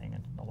kind of thing.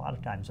 And a lot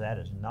of times that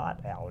is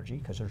not allergy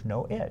because there's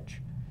no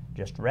itch,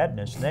 just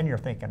redness. And then you're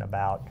thinking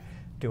about,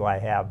 do I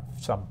have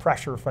some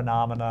pressure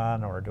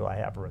phenomenon or do I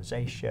have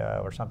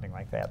rosacea or something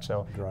like that?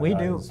 So dry we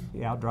eyes.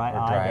 do, dry Or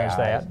eye dry does eyes.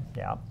 that,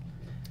 yeah.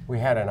 We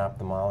had an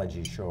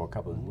ophthalmology show a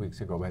couple of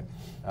weeks ago, but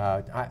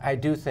I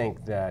do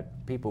think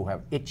that people who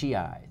have itchy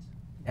eyes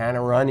and a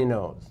runny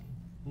nose,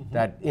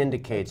 that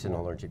indicates an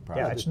allergic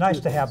problem. Yeah, it's nice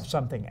to have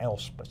something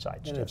else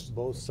besides And it's just.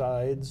 both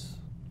sides,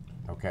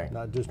 Okay.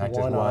 not just Not just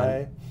one one.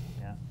 eye.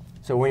 Yeah.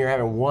 So when you're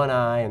having one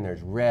eye and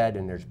there's red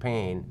and there's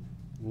pain,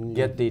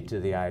 get thee to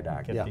the eye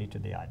doctor. Get Yeah. thee to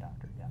the eye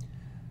doctor.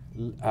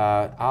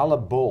 Yeah.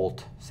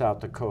 Alabolt, South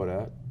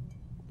Dakota,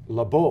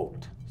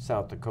 Labolt,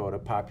 South Dakota,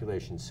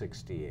 population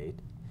 68.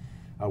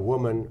 A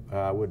woman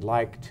would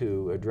like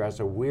to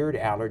address a weird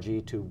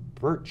allergy to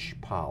birch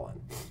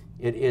pollen.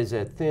 It is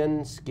a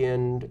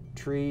thin-skinned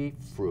tree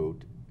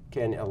fruit.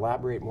 Can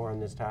elaborate more on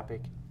this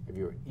topic? Have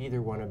you,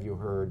 either one of you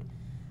heard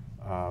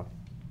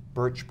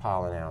birch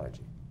pollen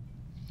allergy?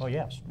 Well,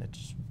 yes,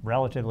 it's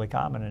relatively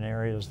common in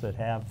areas that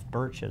have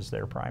birch as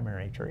their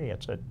primary tree.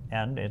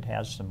 And it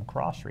has some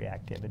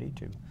cross-reactivity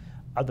to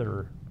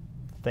other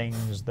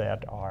things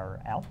that are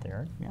out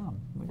there.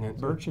 Yeah,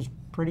 birch is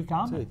pretty It's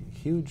common. a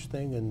huge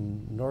thing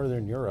in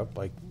Northern Europe,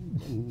 like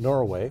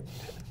Norway.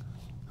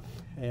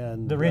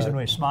 And The reason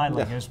we're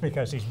smiling is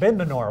because he's been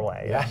to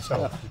Norway. Yeah. And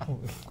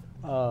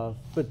so,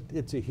 but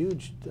it's a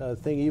huge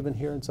thing even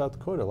here in South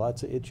Dakota.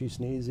 Lots of itchy,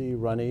 sneezy,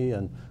 runny,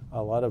 and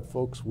a lot of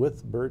folks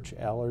with birch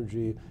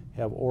allergy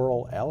have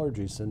oral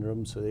allergy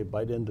syndrome, so they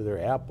bite into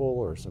their apple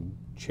or some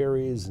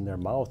cherries and their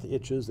mouth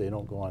itches. They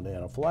don't go on to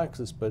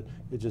anaphylaxis, but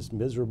it's just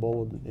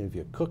miserable. If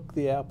you cook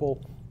the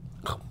apple,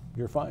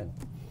 you're fine.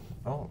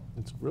 Oh.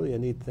 It's really a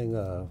neat thing.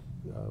 A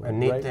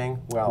neat thing?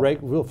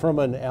 Well, from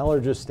an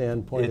allergist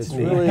standpoint, It's it's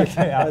neat. really,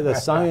 the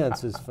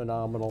science is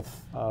phenomenal.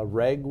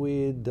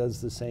 Ragweed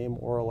does the same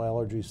oral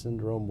allergy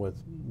syndrome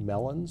with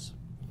melons.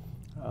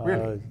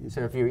 Really?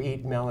 So if you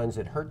eat melons,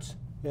 it hurts?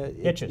 Yeah,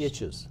 it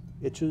Itches.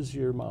 itches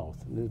your mouth.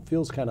 And it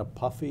feels kind of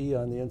puffy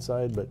on the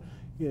inside, but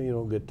you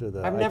don't get to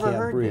the I've I never can't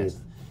heard breathe.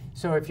 this.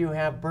 So if you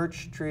have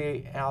birch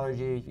tree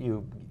allergy,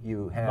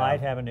 you have might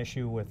have an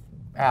issue with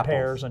Apples.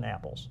 pears and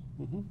apples.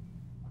 And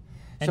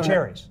So now-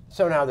 cherries.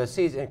 So now the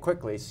season,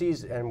 quickly,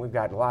 and we've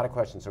got a lot of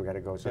questions, so we've got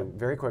to go. So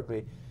very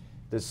quickly,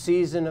 the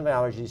season of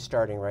allergies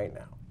starting right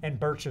now. And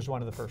birch is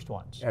one of the first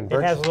ones. And it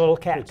birch- has little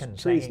It's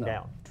catkins trees hanging now.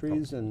 down.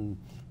 Trees in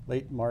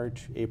late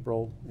March,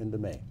 April, into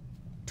May,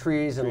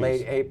 Trees in Trees.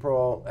 late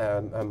April,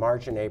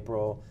 March and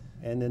April.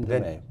 and into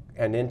then- May,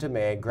 And into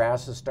May.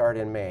 Grasses start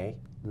in May.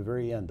 the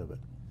very end of it.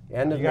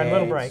 End of You got a May.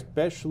 little break.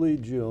 Especially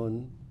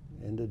June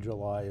into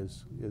July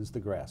is the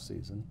grass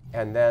season.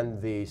 And then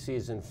the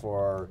season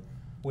for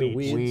Weeds.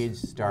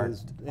 weeds start.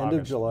 is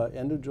August.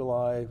 end of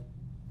July,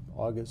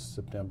 August,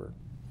 September.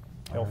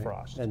 Hill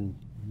frost. And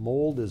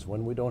mold is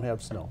when we don't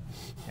have snow.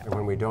 And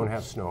when we don't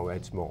have snow,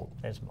 it's mold.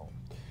 It's mold.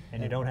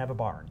 And you don't have a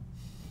barn.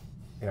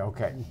 Yeah,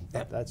 okay.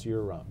 That's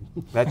year round.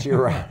 That's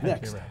your right.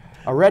 Next. You're right.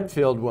 A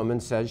Redfield woman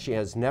says she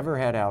has never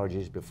had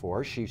allergies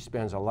before. She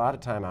spends a lot of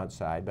time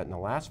outside, but in the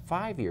last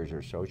 5 years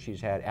or so, she's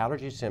had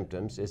allergy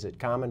symptoms. Is it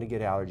common to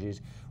get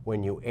allergies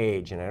when you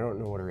age? And I don't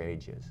know what her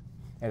age is.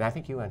 And I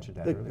think you answered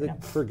that earlier.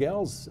 For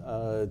gals,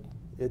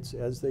 it's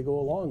as they go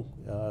along.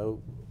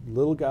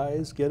 Little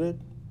guys get it,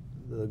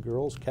 the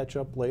girls catch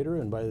up later,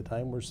 and by the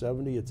time we're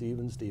 70, it's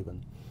even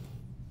Steven.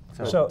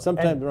 So-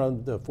 Sometime and-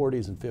 around the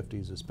 40s and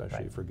 50s,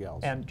 especially Right. for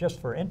gals. And just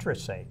for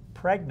interest's sake,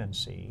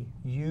 pregnancy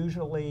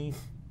usually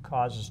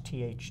causes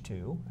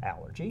Th2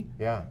 allergy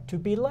Yeah. to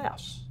be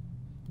less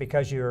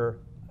because your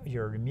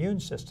immune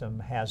system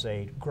has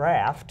a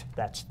graft,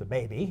 that's the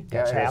baby, Yeah,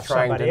 that's and it's half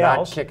trying to somebody not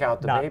else, kick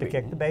out the not baby. to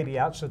kick the baby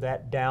out, so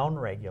that down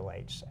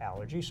regulates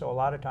allergy. So a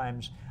lot of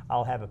times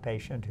I'll have a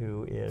patient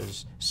who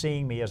is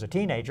seeing me as a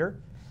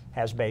teenager,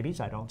 has babies.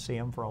 I don't see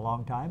them for a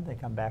long time. They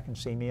come back and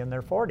see me in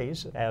their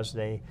 40s as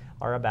they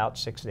are about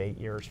 6 to 8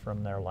 years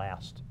from their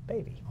last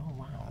baby. Oh,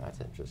 wow, that's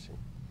interesting.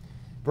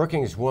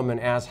 Brookings woman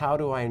asks, how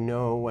do I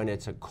know when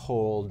it's a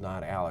cold,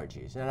 not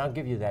allergies? And I'll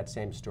give you that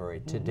same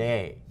story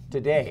today.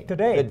 Today.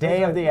 Today. The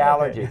day of the Okay.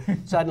 allergy.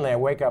 Suddenly I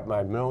wake up,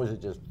 my nose is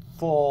just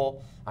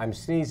full. I'm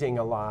sneezing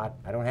a lot.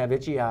 I don't have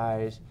itchy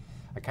eyes.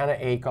 I kind of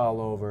ache all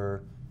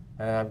over.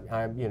 And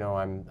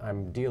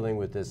I'm dealing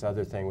with this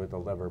other thing with the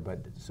liver, but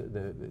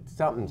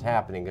something's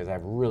happening because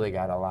I've really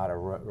got a lot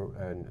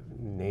of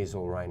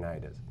nasal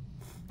rhinitis.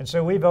 And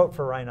so we vote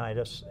for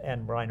rhinitis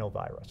and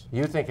rhinovirus.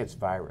 You think it's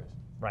virus?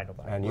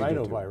 Rhinovirus. And you do too.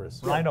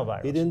 Rhinovirus.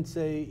 Rhinovirus. You didn't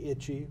say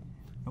itchy.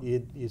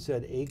 You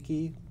said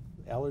achy.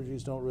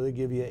 Allergies don't really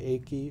give you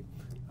achy.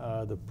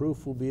 The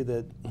proof will be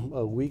that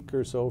a week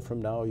or so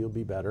from now you'll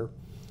be better.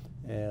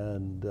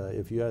 And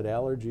if you had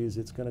allergies,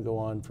 it's going to go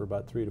on for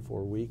about 3 to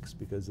 4 weeks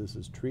because this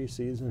is tree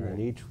season, and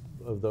each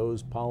of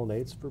those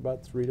pollinates for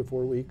about 3 to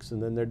 4 weeks,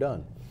 and then they're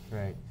done.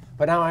 Right.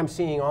 But now I'm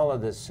seeing all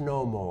of this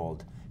snow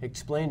mold.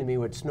 Explain to me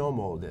what snow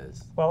mold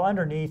is. Well,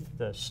 underneath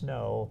the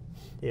snow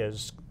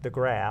is the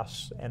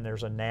grass, and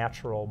there's a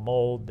natural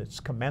mold that's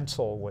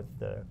commensal with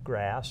the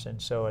grass.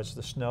 And so as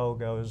the snow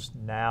goes,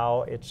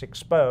 now it's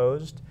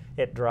exposed,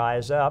 it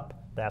dries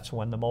up. That's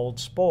when the mold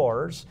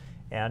spores,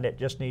 and it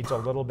just needs a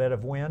little bit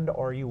of wind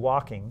or you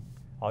walking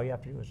All you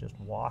have to do is just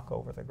walk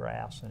over the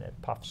grass and it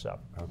puffs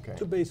up. Okay.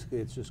 So basically,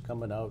 it's just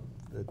coming out.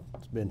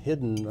 It's been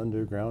hidden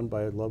underground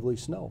by lovely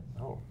snow.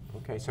 Oh,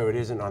 okay. So it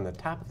isn't on the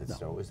top of the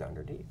snow, it's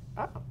underneath.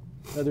 Oh.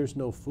 Now, there's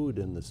no food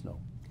in the snow.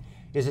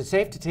 Is it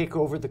safe to take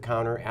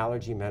over-the-counter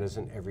allergy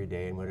medicine every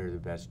day, and what are the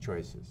best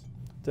choices?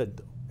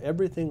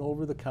 Everything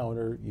over the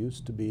counter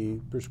used to be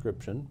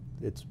prescription.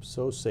 It's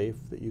so safe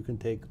that you can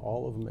take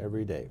all of them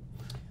every day.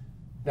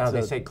 Now, So-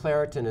 they say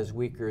Claritin is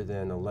weaker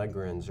than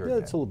Allegra and Zyrtec. Yeah,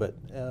 it's a little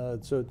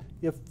bit. So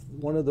if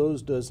one of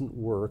those doesn't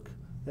work,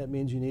 that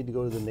means you need to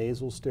go to the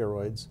nasal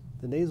steroids.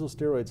 The nasal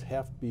steroids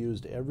have to be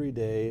used every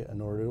day in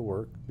order to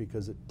work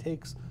because it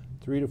takes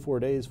 3 to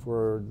 4 days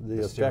for the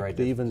The steroid effect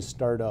to even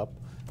start up.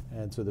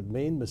 And so the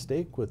main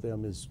mistake with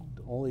them is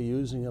only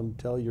using them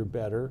till you're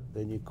better,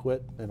 then you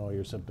quit and all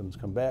your symptoms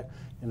come back.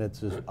 And it's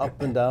this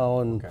up and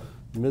down, Okay.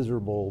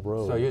 miserable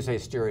road. So you say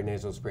steroid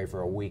nasal spray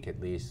for a week at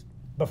least.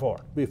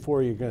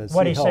 Before you're going to see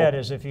what he help. said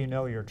is if you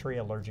know you're tree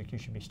allergic, you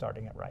should be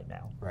starting it right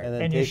now. Right. And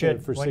then And you taking it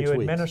should, for when 6 you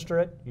weeks. administer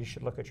it, you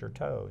should look at your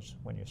toes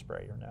when you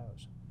spray your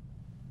nose.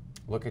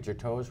 Look at your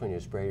toes when you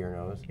spray your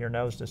nose. Your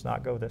nose does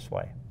not go this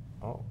way.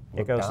 Oh, It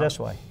look goes down. this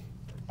way.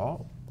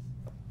 Oh.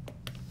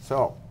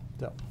 So,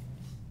 So,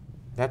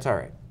 that's all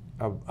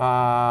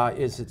right.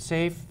 Is it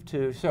safe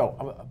to,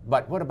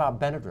 but what about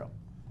Benadryl?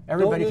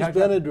 don't use talks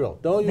about-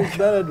 Benadryl. Don't use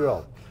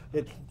Benadryl.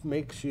 It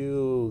makes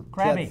you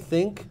Crabby. can't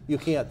think. You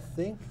can't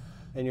think,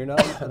 and you're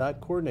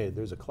not coordinated.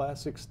 There's a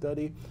classic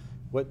study.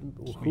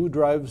 Who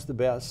drives the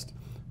best?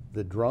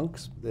 The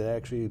drunks that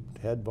actually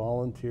had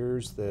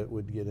volunteers that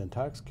would get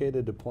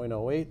intoxicated to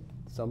 0.08.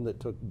 Some that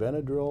took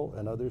Benadryl,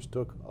 and others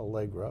took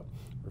Allegra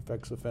or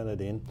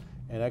fexofenadine.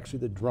 And actually,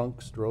 the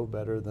drunks drove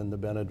better than the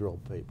Benadryl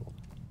people.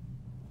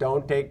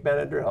 Don't take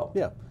Benadryl.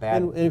 Yeah,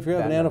 Bad, and if you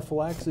have bad an luck.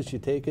 anaphylaxis, you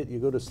take it, you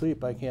go to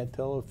sleep. I can't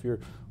tell if you're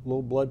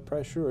low blood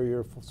pressure or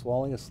you're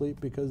falling asleep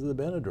because of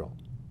the Benadryl.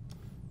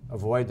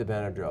 Avoid the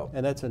Benadryl.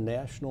 And that's a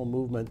national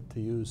movement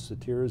to use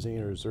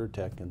cetirizine or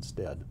Zyrtec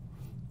instead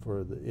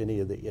for any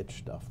of the itch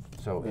stuff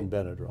and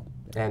Benadryl.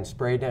 And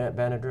spray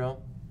Benadryl?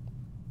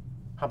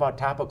 How about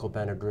topical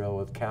Benadryl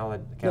with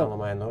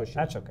calamine lotion?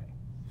 That's okay.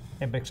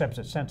 Except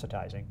it's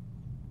sensitizing.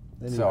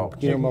 Then So-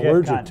 you You become can get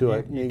allergic to con-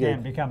 it. and You get-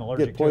 can become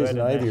allergic get poison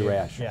to it. and ivy then you-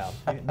 rash. Yeah.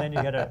 Then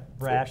you get a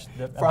rash,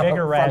 a From-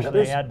 bigger rash from than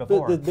you the- had But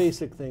before. the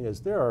basic thing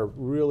is there are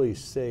really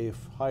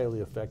safe, highly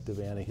effective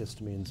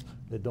antihistamines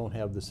that don't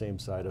have the same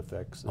side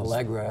effects as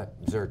Allegra,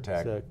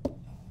 Zyrtec.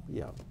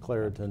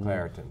 Claritin,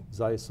 Claritin.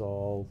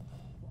 Zysol,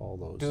 all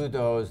those. Do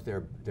those,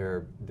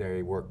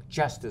 they work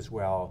just as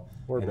well.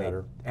 Or and they-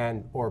 better.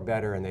 or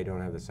better, and they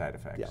don't have the side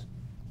effects. Yeah.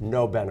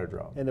 No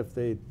Benadryl. And if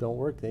they don't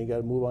work, then you got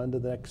to move on to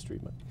the next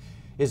treatment.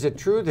 Is it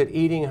true that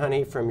eating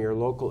honey from your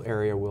local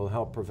area will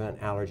help prevent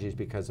allergies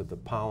because of the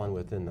pollen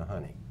within the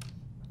honey?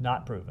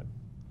 Not proven.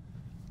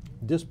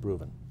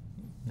 Disproven.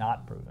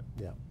 Not proven.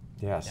 Yeah.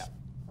 Yes. Yeah.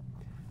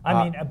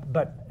 I mean,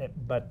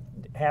 but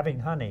having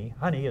honey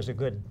is a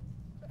good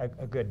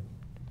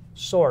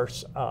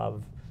source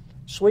of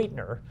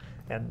sweetener,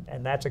 and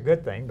that's a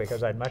good thing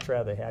because I'd much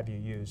rather have you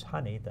use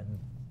honey than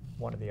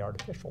one of the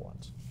artificial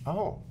ones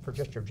Oh, for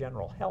just your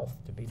general health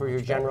to be for much your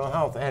better. general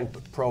health and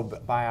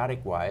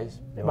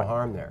probiotic-wise, no Right.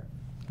 harm there.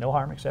 No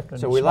harm except in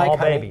So we small like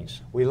honey.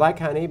 babies. We like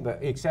honey, but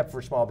except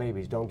for small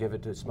babies, don't give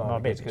it to small Small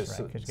kids babies, because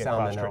right, 'cause you get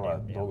salmonella,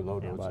 Clostridium, yeah,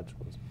 low yeah. dose.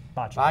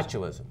 Botulism.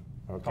 Botulism.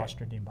 Okay.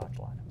 Clostridium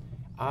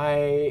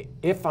botulinum.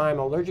 If I'm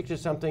allergic to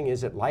something,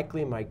 is it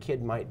likely my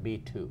kid might be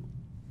too?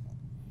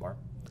 Mark?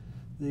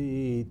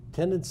 The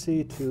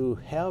tendency to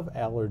have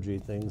allergy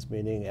things,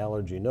 meaning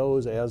allergy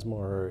nose, asthma,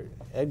 or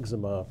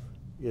eczema,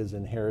 is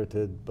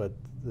inherited, but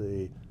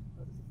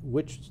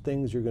which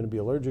things you're going to be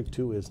allergic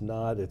to is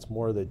not. It's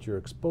more that you're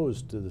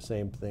exposed to the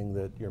same thing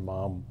that your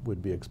mom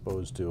would be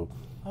exposed to.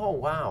 Oh,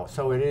 wow.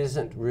 So it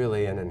isn't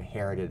really an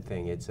inherited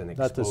thing. It's an Not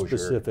the exposure,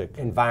 specific.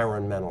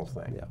 environmental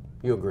thing. Yeah.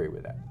 You agree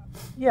with that?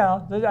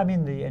 Yeah, I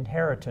mean, the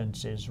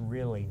inheritance is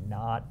really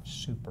not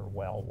super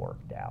well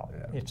worked out.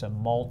 Yeah. It's a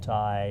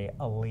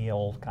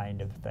multi-allele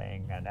kind of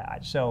thing, and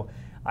so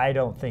I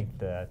don't think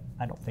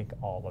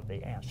all of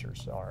the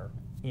answers are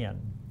in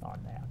on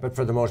that. But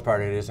for the most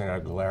part, it isn't a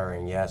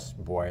glaring, yes,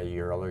 boy,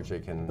 you're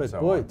allergic and But so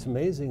boy, on. it's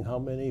amazing how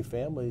many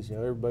families,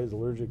 everybody's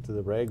allergic to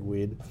the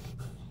ragweed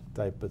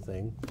type of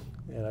thing.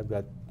 And I've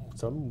got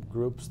some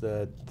groups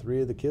that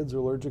 3 of the kids are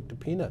allergic to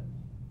peanut,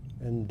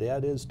 and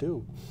dad is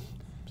too.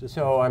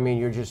 So, I mean,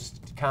 you're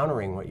just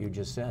countering what you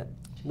just said.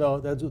 No,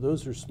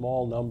 those are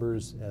small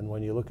numbers, and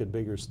when you look at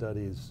bigger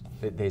studies,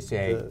 They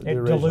say, the It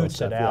original dilutes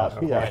stuff, it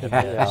out yeah, quite a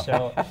bit. yeah.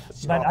 So,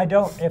 but I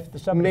don't. If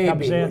somebody comes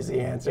Maybe in, was the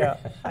answer.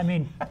 yeah. I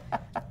mean,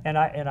 and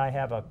I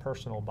have a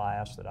personal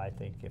bias that I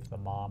think if the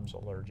mom's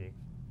allergic,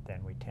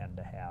 then we tend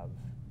to have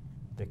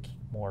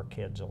more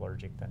kids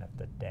allergic than if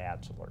the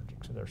dad's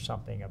allergic. So there's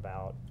something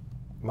about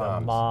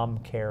Moms. the mom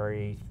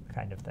carry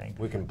kind of thing.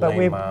 we can But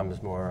blame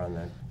moms more on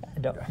that.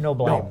 No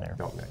blame there.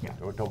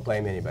 Don't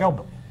blame anybody. No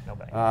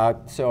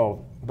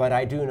blame. But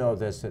I do know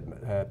this,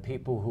 that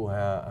people who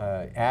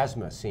have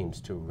asthma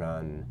seems to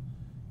run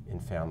in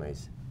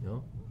families.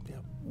 No?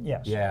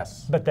 Yes.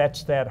 Yes. But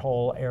that's that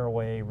whole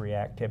airway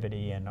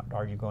reactivity, and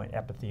are you going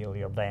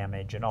epithelial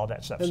damage and all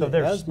that stuff. And So the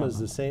there's asthma is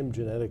the same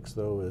genetics,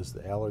 though, as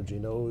the allergy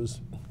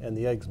nose and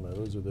the eczema.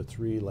 Those are the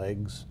 3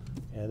 legs.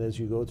 And as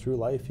you go through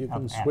life, you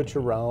can switch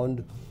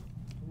around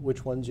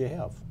which ones you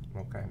have.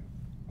 Okay.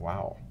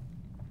 Wow.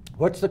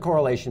 What's the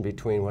correlation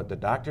between what the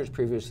doctors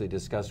previously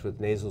discussed with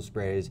nasal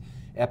sprays,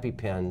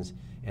 EpiPens,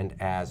 and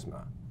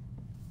asthma?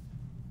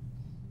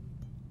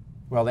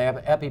 Well, the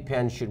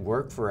EpiPen should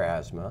work for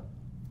asthma,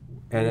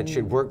 and it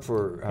should work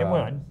for... it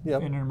would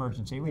Yep. in an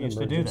emergency. We used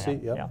to Emergency,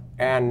 do that. yep.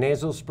 Yeah. And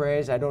nasal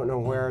sprays, I don't know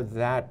where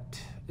that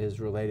is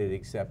related,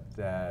 except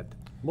that...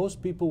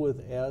 Most people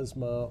with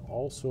asthma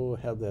also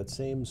have that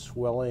same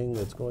swelling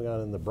that's going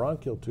on in the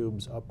bronchial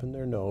tubes up in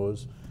their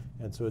nose.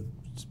 And so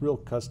it's real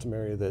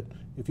customary that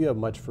if you have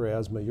much for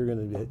asthma, you're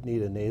going to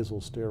need a nasal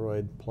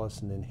steroid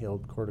plus an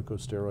inhaled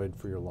corticosteroid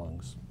for your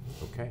lungs.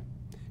 Okay.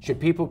 Should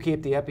people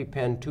keep the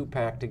EpiPen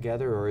 2-pack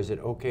together, or is it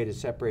okay to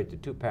separate the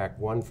 2-pack,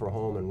 one for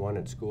home and one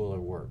at school or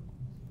work?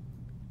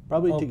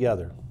 Probably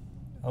together.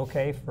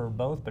 Okay for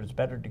both, but it's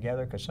better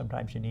together because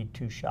sometimes you need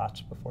 2 shots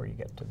before you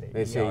get to the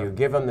They say ER. you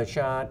give them the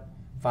shot,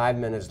 5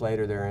 minutes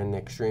later they're in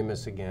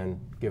extremis again,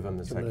 give them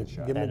the second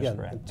shot. Give them That is again.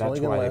 correct. It's That's only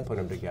gonna why they last- put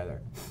them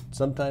together.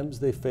 Sometimes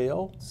they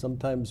fail.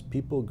 Sometimes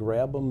people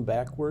grab them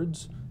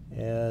backwards,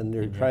 and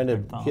you're And you trying to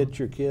click them. hit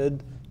your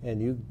kid,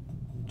 and you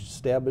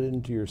stab it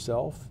into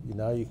yourself.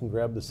 Now you can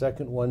grab the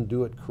second one,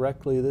 do it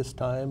correctly this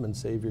time, and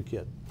save your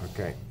kid.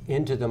 Okay.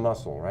 Into the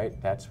muscle,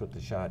 right? That's what the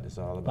shot is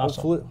all about.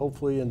 Muscle.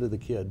 Hopefully into the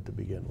kid to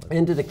begin with.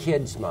 Into the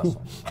kid's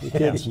muscle. The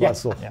kid's Yeah.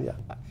 muscle, Yeah.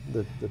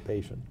 yeah, the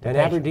patient. An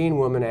Aberdeen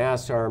woman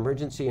asks, are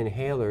emergency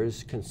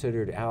inhalers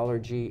considered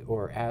allergy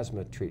or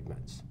asthma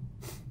treatments?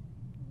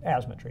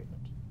 Asthma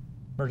treatments,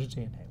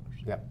 emergency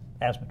inhalers, Yep.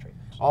 asthma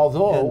treatments.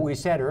 Although And- we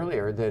said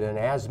earlier that an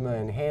asthma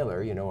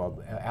inhaler, you know,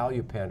 a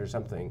Allopen or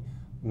something,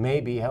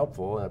 may be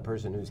helpful in a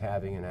person who's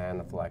having an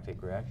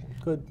anaphylactic reaction.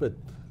 Good, but,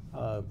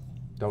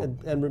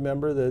 Don't. and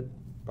remember that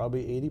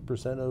probably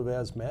 80% of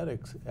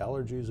asthmatics,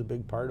 allergy is a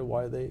big part of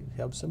why they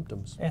have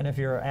symptoms. And if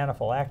you're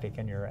anaphylactic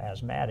and you're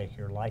asthmatic,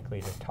 you're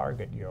likely to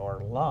target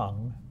your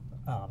lung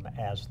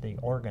as the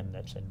organ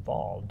that's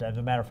involved. As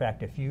a matter of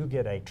fact, if you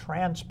get a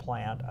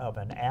transplant of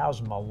an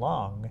asthma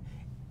lung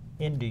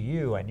into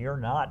you and you're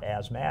not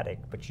asthmatic,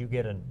 but you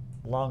get a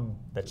lung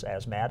that's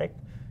asthmatic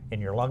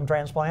in your lung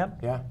transplant,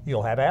 Yeah.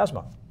 you'll have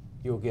asthma.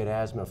 You'll get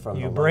asthma from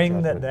the You lung bring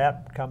transplant.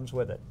 that comes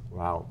with it.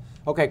 Wow.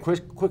 Okay,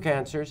 quick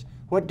answers.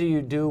 What do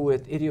you do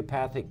with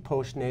idiopathic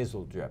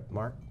post-nasal drip,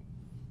 Mark?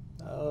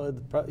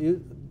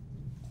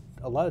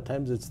 A lot of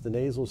times it's the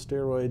nasal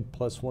steroid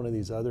plus one of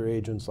these other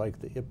agents like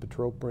the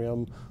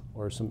ipratropium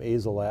or some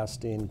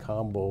azolastine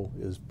combo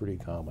is pretty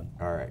common.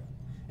 All right.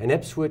 An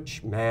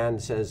Ipswich man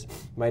says,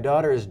 my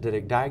daughter is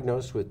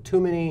diagnosed with too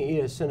many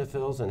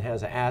eosinophils and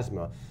has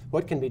asthma.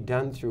 What can be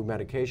done through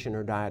medication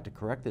or diet to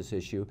correct this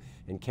issue,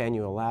 and can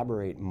you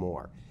elaborate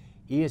more?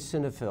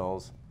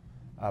 Eosinophils,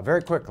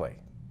 very quickly,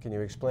 can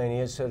you explain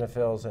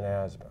eosinophils and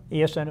asthma?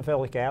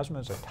 Eosinophilic asthma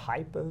is a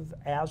type of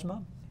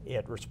asthma.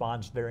 It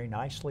responds very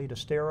nicely to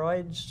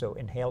steroids, so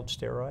inhaled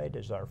steroid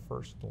is our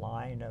first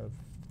line of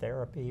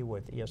therapy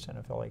with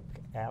eosinophilic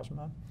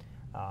asthma.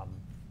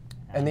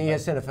 And the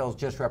eosinophils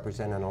just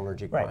represent an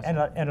allergic Right,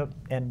 process.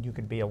 and you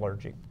could be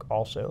allergic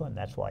also, and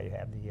that's why you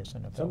have the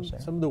eosinophils there.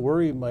 Some of the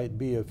worry might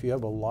be if you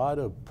have a lot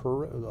of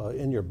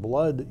in your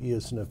blood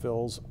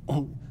eosinophils,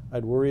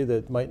 I'd worry that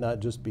it might not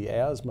just be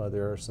asthma.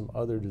 There are some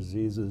other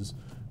diseases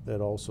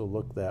that also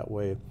look that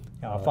way.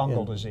 A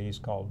fungal disease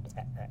called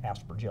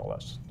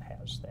aspergillus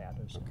has that.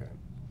 Okay.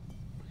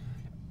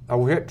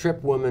 A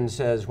trip woman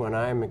says, when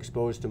I'm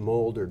exposed to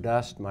mold or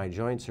dust, my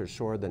joints are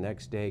sore the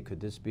next day.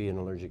 Could this be an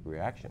allergic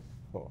reaction?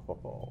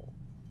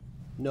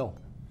 No.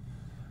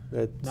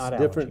 It's Not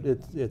different.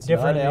 allergy. It's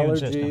Different not immune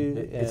allergy. system.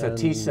 It's a and-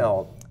 T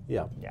cell.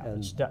 Yeah. Yeah, and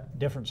it's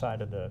different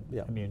side of the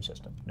Yeah. immune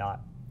system,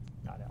 not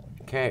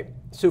allergy. Okay.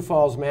 Sioux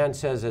Falls man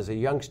says, as a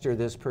youngster,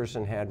 this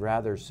person had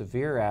rather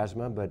severe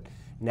asthma, but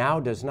now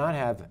does not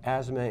have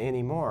asthma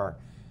anymore.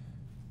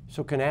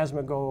 So can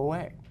asthma go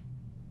away?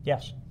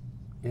 Yes.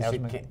 Yes,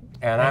 Asthma- it can.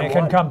 And I'm it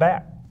can one. come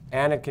back.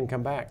 And it can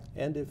come back.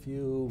 And if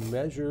you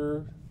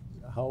measure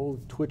how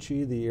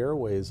twitchy the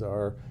airways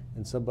are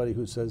in somebody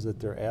who says that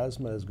their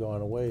asthma has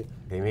gone away,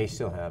 They may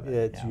still have it.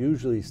 it's Yeah.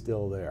 usually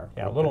still there.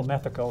 Yeah, a little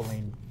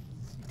methacholine.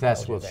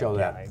 Tests tells you will show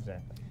that. Yeah,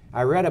 exactly.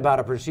 I read about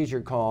a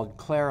procedure called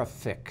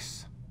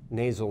Clarifix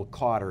nasal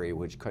cautery,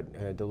 which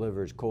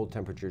delivers cold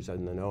temperatures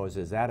in the nose.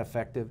 Is that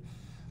effective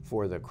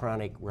for the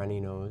chronic runny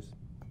nose?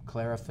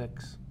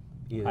 Clarifix?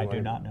 Either I one do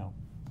of- not know.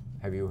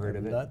 Have you heard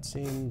of I've it? not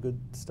seen good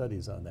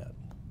studies on that.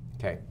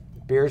 Okay.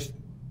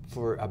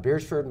 A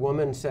Beersford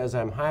woman says,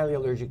 I'm highly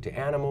allergic to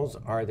animals.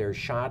 Are there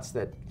shots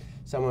that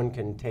someone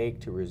can take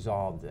to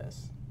resolve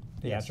this?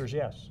 The answer is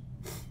yes.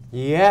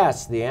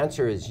 Yes, the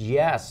answer is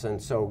yes, and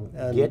so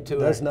And get to it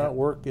does it. not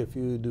work if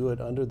you do it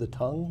under the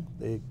tongue.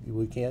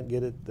 We can't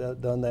get it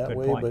done that Good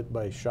way, point. but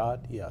by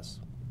shot, yes.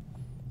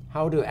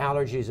 How do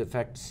allergies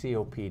affect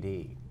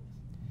COPD?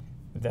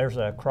 There's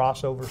a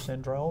crossover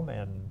syndrome,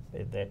 and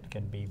that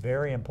can be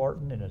very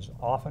important and is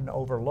often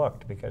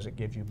overlooked because it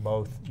gives you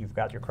both. You've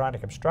got your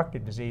chronic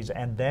obstructive disease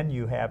and then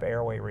you have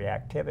airway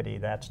reactivity.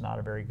 That's not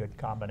a very good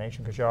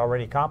combination because you're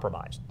already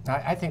compromised.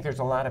 I think there's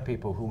a lot of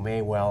people who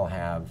may well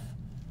have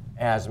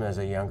asthma as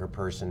a younger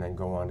person and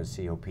go on to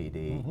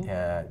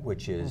COPD,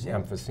 which is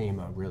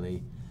emphysema,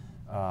 really.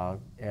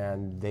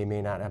 And they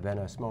may not have been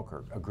a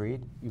smoker.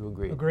 Agreed? You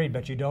agree? Agreed,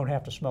 but you don't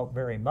have to smoke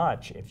very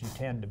much if you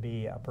tend to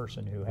be a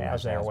person who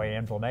has airway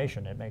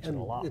inflammation. It makes it a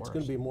lot worse. It's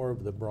going to be more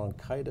of the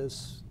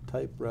bronchitis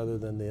type rather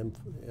than the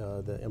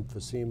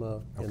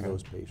emphysema in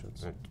those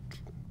patients.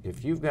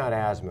 If you've got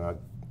asthma,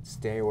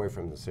 stay away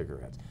from the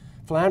cigarettes.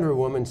 Flandre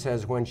woman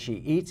says when she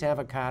eats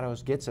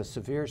avocados, gets a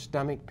severe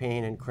stomach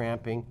pain and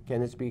cramping. Can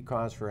this be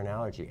cause for an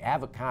allergy?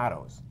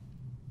 Avocados.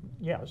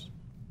 Yes.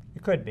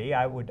 It could be.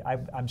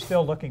 I'm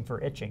still looking for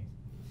itching.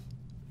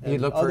 And you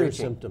look for other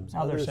itching. symptoms.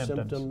 Other Other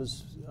symptoms.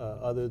 symptoms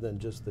other than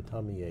just the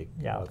tummy ache.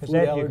 Yeah, 'cause food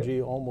that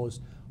allergy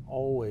almost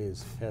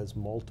always has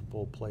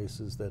multiple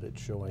places that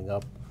it's showing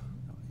up.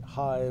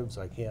 Hives,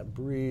 I can't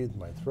breathe,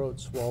 my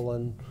throat's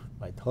swollen,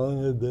 my tongue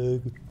is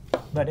big.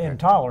 But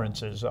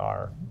intolerances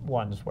are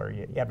ones where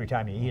every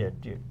time you eat it,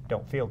 you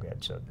don't feel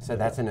good. So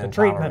that's an the intolerance.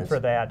 treatment for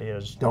that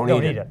is don't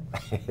eat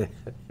it.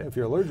 If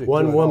you're allergic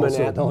One to it, woman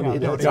also at- don't eat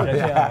Don't it. eat it,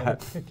 yeah.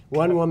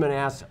 One woman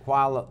asked,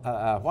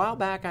 a while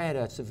back I had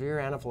a severe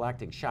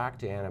anaphylactic shock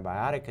to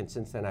antibiotic, and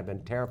since then I've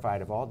been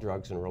terrified of all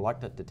drugs and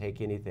reluctant to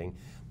take anything.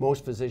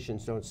 Most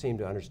physicians don't seem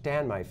to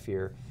understand my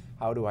fear.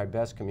 How do I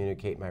best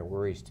communicate my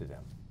worries to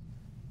them?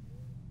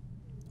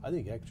 I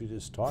think actually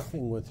just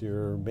talking with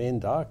your main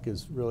doc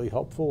is really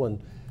helpful,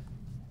 and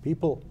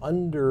people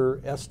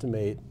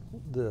underestimate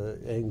the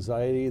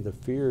anxiety, the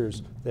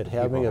fears that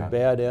having a have.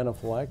 bad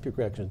anaphylactic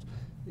reaction.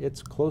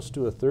 It's close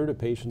to a third of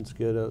patients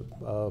get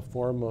a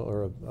form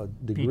or a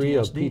degree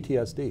of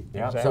PTSD.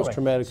 Yeah, Exactly.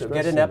 Post-traumatic So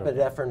stress get an syndrome.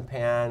 epinephrine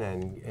pen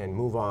and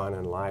move on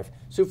in life.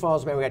 Sioux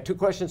Falls man, we got two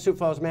questions. Sioux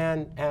Falls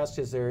man asked,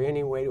 is there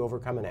any way to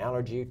overcome an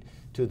allergy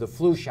to the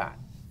flu shot?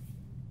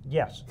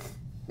 Yes.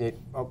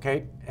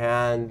 Okay,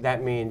 and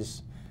that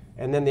means,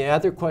 and then the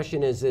other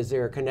question is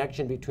there a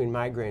connection between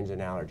migraines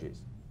and allergies?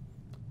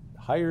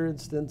 Higher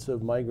incidence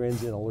of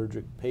migraines in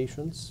allergic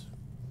patients,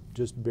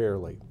 just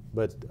barely.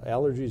 But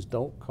allergies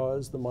don't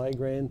cause the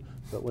migraine,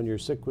 but when you're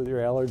sick with your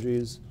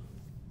allergies,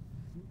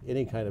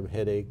 any kind of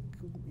headache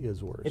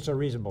is worse. It's a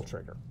reasonable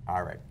trigger.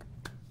 All right.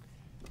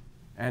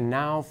 And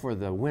now for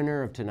the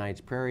winner of tonight's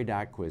Prairie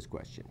Doc quiz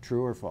question.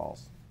 True or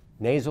false?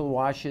 Nasal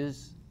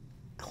washes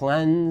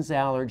cleanse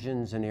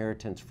allergens and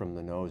irritants from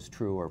the nose.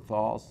 True or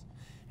false?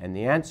 And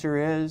the answer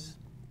is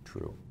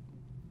true.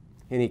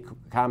 Any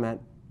comment?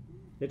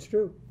 It's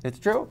true. It's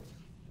true.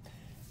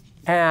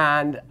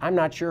 And I'm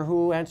not sure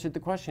who answered the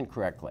question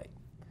correctly,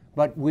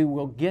 but we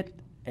will get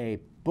a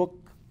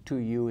book to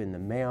you in the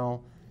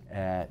mail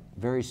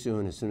very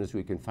soon as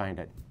we can find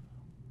it.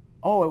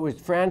 Oh, it was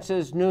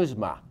Francis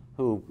Nuzma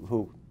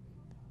who,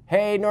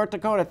 hey, North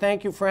Dakota,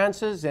 thank you,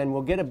 Francis, and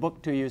we'll get a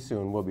book to you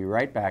soon. We'll be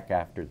right back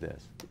after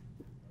this.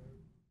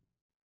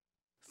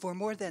 For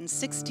more than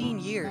 16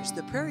 years,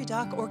 the Prairie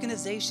Doc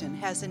organization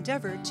has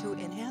endeavored to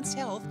enhance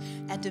health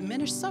and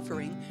diminish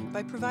suffering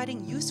by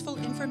providing useful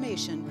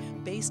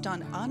information based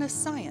on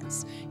honest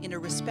science in a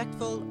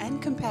respectful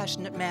and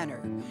compassionate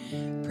manner.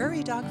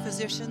 Prairie Doc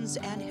physicians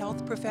and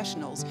health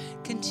professionals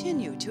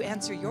continue to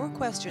answer your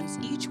questions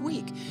each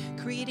week,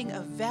 creating a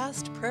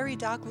vast Prairie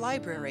Doc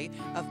library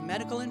of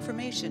medical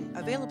information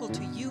available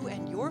to you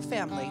and your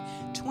family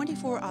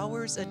 24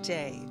 hours a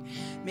day.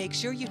 Make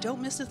sure you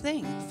don't miss a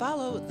thing.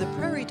 Follow the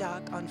Prairie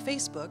Doc on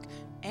Facebook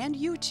and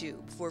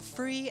YouTube for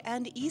free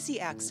and easy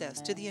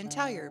access to the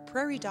entire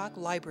Prairie Doc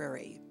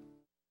library.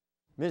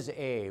 Ms.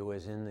 A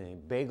was in the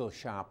bagel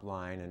shop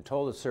line and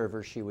told the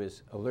server she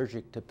was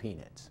allergic to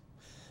peanuts.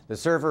 The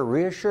server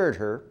reassured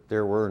her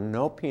there were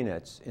no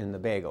peanuts in the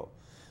bagel,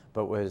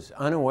 but was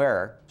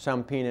unaware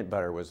some peanut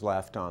butter was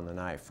left on the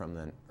knife from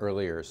the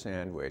earlier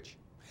sandwich.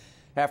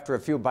 After a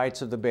few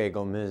bites of the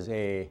bagel, Ms.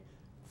 A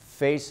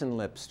face and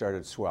lips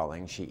started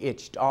swelling. She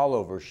itched all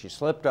over. She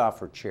slipped off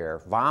her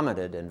chair,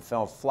 vomited, and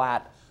fell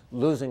flat,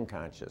 losing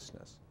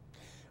consciousness.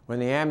 When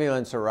the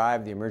ambulance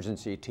arrived, the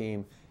emergency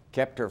team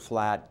kept her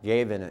flat,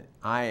 gave an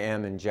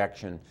IM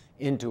injection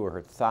into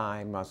her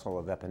thigh muscle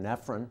of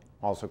epinephrine,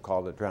 also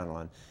called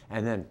adrenaline,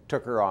 and then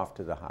took her off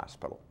to the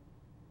hospital.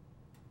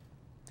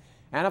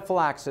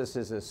 Anaphylaxis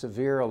is a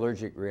severe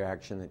allergic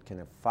reaction that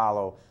can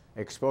follow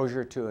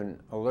exposure to an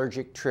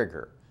allergic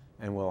trigger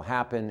and will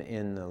happen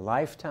in the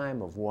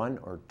lifetime of 1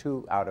 or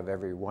 2 out of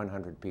every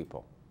 100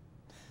 people.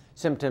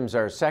 Symptoms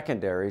are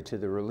secondary to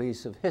the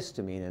release of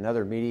histamine and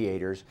other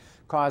mediators,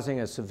 causing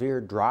a severe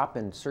drop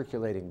in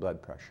circulating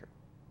blood pressure.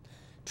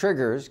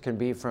 Triggers can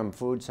be from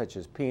foods such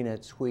as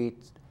peanuts,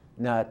 wheat,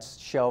 nuts,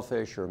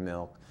 shellfish, or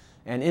milk,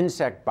 an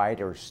insect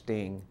bite or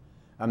sting,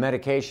 a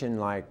medication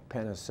like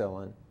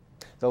penicillin.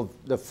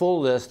 The full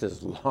list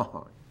is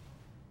long.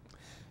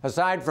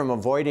 Aside from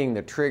avoiding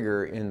the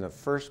trigger in the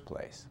first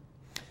place,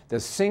 the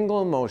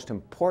single most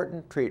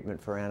important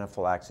treatment for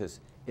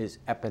anaphylaxis is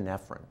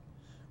epinephrine,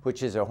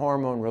 which is a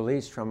hormone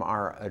released from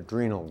our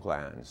adrenal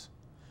glands.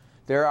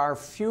 There are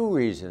few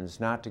reasons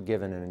not to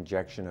give an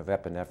injection of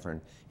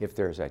epinephrine if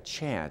there's a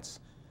chance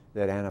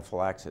that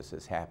anaphylaxis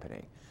is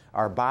happening.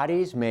 Our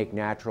bodies make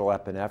natural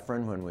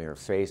epinephrine when we are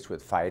faced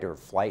with fight or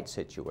flight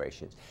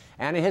situations.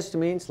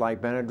 Antihistamines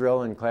like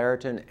Benadryl and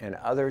Claritin and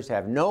others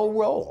have no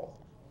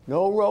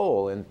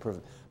role in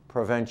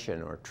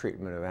prevention or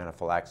treatment of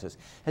anaphylaxis,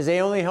 as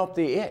they only help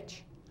the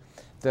itch.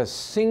 The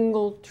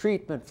single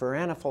treatment for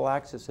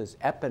anaphylaxis is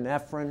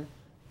epinephrine,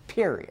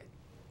 period.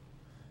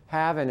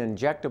 Have an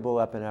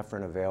injectable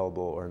epinephrine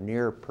available or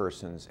near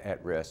persons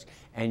at risk,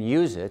 and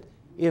use it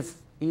if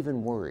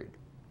even worried.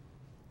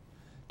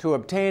 To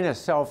obtain a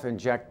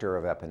self-injector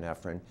of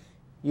epinephrine,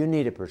 you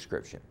need a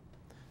prescription.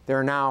 There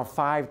are now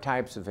 5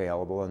 types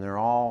available, and they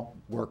all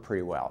work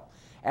pretty well.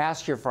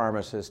 Ask your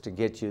pharmacist to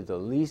get you the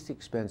least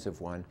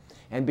expensive one,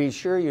 and be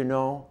sure you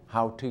know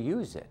how to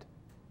use it.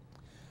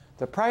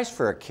 The price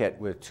for a kit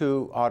with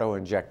 2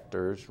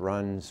 auto-injectors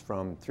runs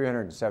from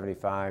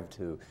 $375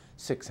 to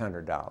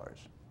 $600.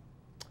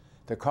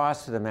 The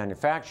cost to the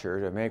manufacturer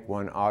to make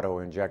one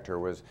auto-injector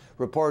was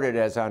reported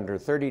as under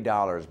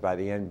 $30 by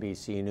the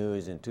NBC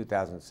News in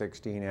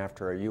 2016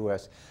 after a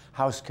U.S.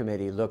 House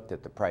committee looked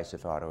at the price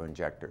of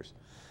auto-injectors.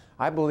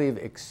 I believe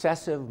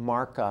excessive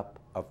markup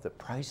of the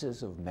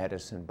prices of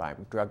medicine by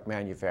drug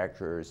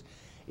manufacturers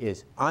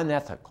is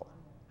unethical,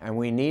 and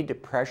we need to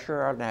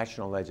pressure our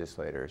national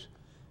legislators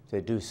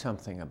to do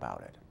something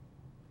about it.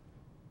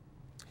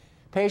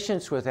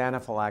 Patients with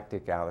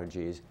anaphylactic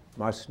allergies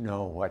must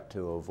know what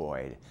to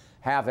avoid.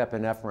 Have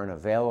epinephrine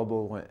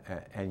available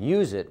and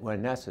use it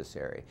when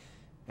necessary.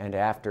 And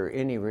after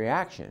any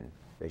reaction,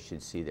 they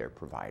should see their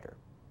provider.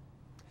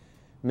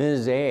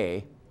 Ms.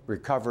 A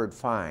recovered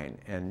fine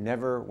and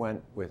never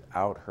went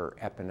without her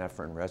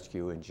epinephrine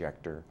rescue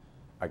injector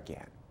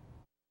again.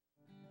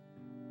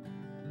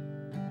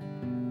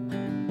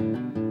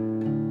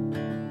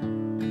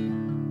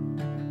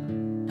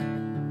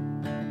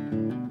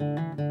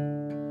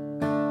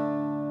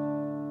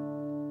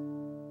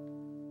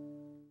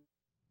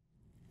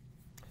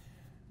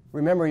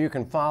 Remember, you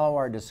can follow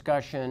our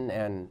discussion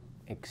and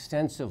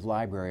extensive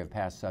library of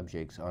past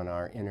subjects on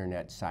our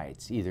internet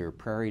sites, either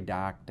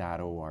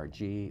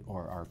prairiedoc.org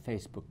or our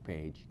Facebook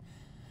page.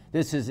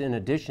 This is in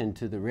addition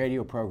to the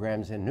radio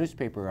programs and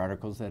newspaper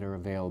articles that are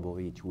available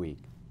each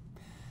week.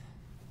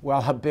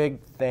 Well, a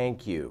big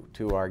thank you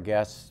to our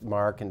guests,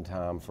 Mark and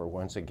Tom, for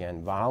once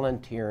again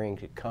volunteering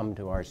to come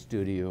to our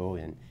studio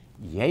in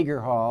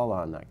Yeager Hall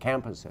on the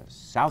campus of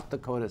South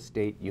Dakota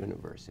State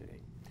University.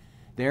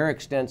 Their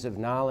extensive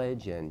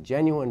knowledge and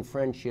genuine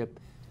friendship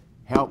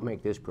help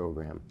make this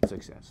program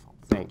successful.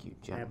 Thank you,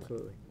 gentlemen.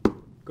 Absolutely.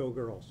 Go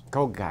girls.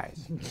 Go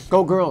guys.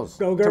 Go girls.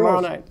 Go girls.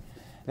 Tomorrow night.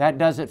 That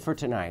does it for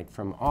tonight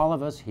from all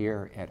of us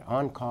here at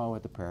On Call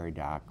with the Prairie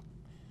Doc.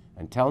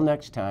 Until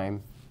next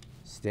time,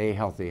 stay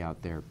healthy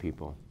out there,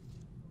 people.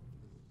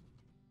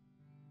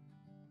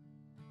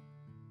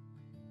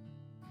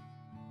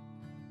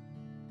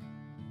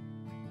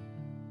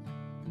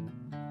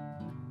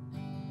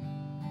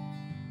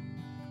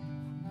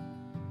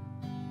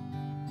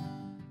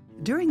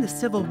 During the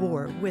Civil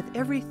War, with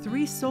every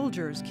 3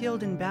 soldiers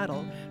killed in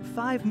battle,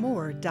 5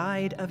 more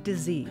died of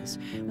disease.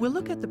 We'll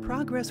look at the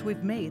progress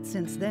we've made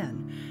since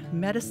then.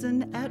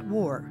 Medicine at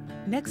War.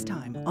 Next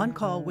time on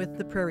Call with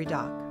the Prairie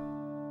Doc.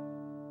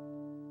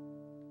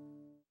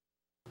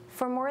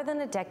 For more than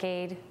a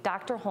decade,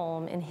 Dr.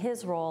 Holm, in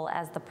his role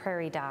as the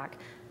Prairie Doc,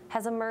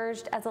 has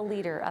emerged as a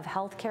leader of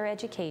healthcare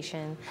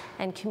education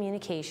and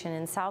communication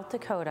in South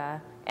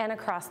Dakota and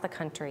across the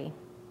country.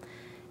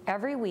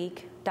 Every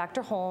week,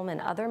 Dr. Holm and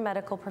other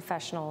medical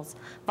professionals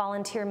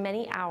volunteer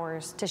many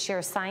hours to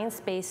share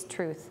science-based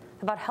truth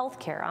about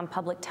healthcare on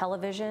public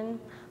television,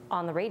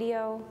 on the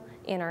radio,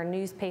 in our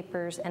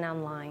newspapers, and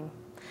online.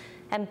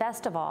 And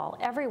best of all,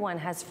 everyone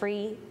has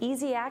free,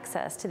 easy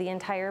access to the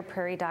entire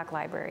Prairie Doc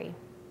library.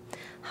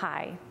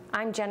 Hi,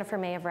 I'm Jennifer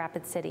May of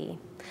Rapid City.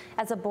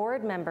 As a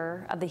board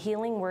member of the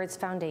Healing Words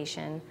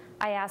Foundation,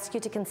 I ask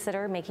you to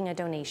consider making a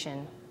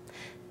donation.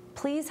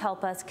 Please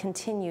help us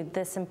continue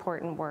this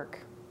important work.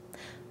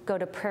 Go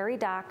to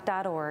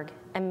prairiedoc.org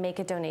and make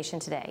a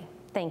donation today.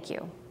 Thank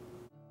you.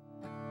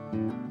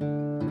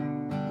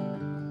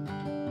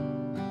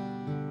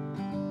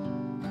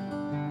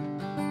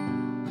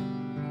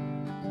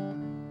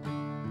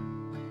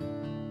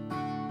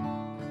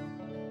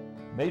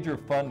 Major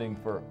funding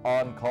for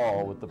On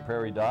Call with the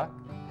Prairie Doc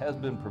has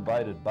been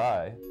provided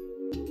by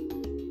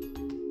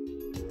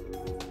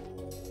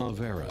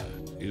Avera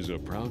is a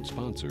proud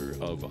sponsor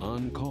of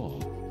On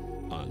Call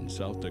on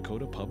South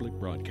Dakota Public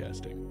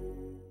Broadcasting.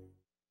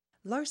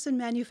 Larson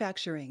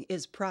Manufacturing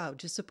is proud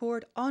to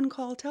support On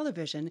Call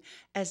Television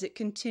as it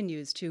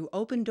continues to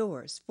open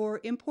doors for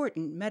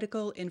important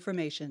medical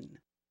information.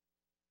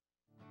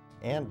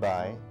 And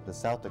by the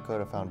South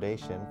Dakota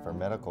Foundation for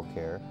Medical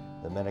Care,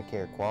 the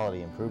Medicare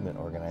Quality Improvement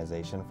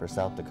Organization for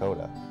South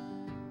Dakota.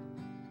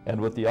 and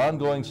with the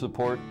ongoing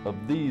support of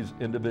these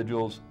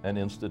individuals and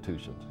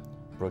institutions.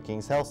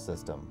 Brookings Health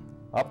System,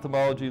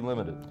 Ophthalmology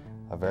Limited,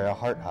 Avera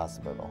Heart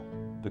Hospital,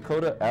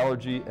 Dakota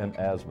Allergy and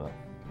Asthma,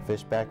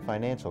 Fishback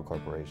Financial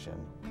Corporation,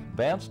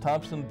 Vance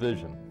Thompson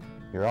Vision,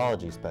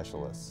 Urology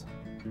Specialists,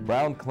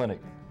 Brown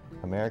Clinic,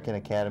 American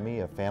Academy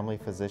of Family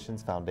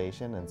Physicians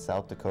Foundation and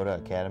South Dakota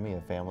Academy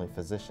of Family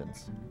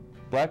Physicians,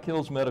 Black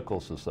Hills Medical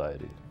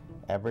Society,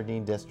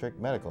 Aberdeen District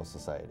Medical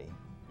Society,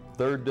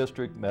 3rd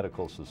District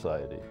Medical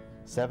Society,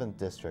 7th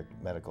District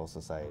Medical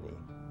Society,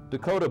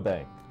 Dakota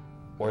Bank,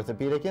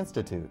 Orthopedic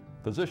Institute,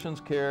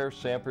 Physicians Care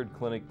Sanford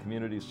Clinic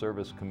Community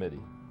Service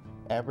Committee,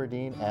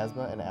 Aberdeen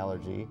Asthma and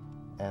Allergy,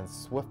 and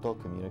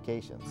Swiftle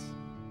Communications.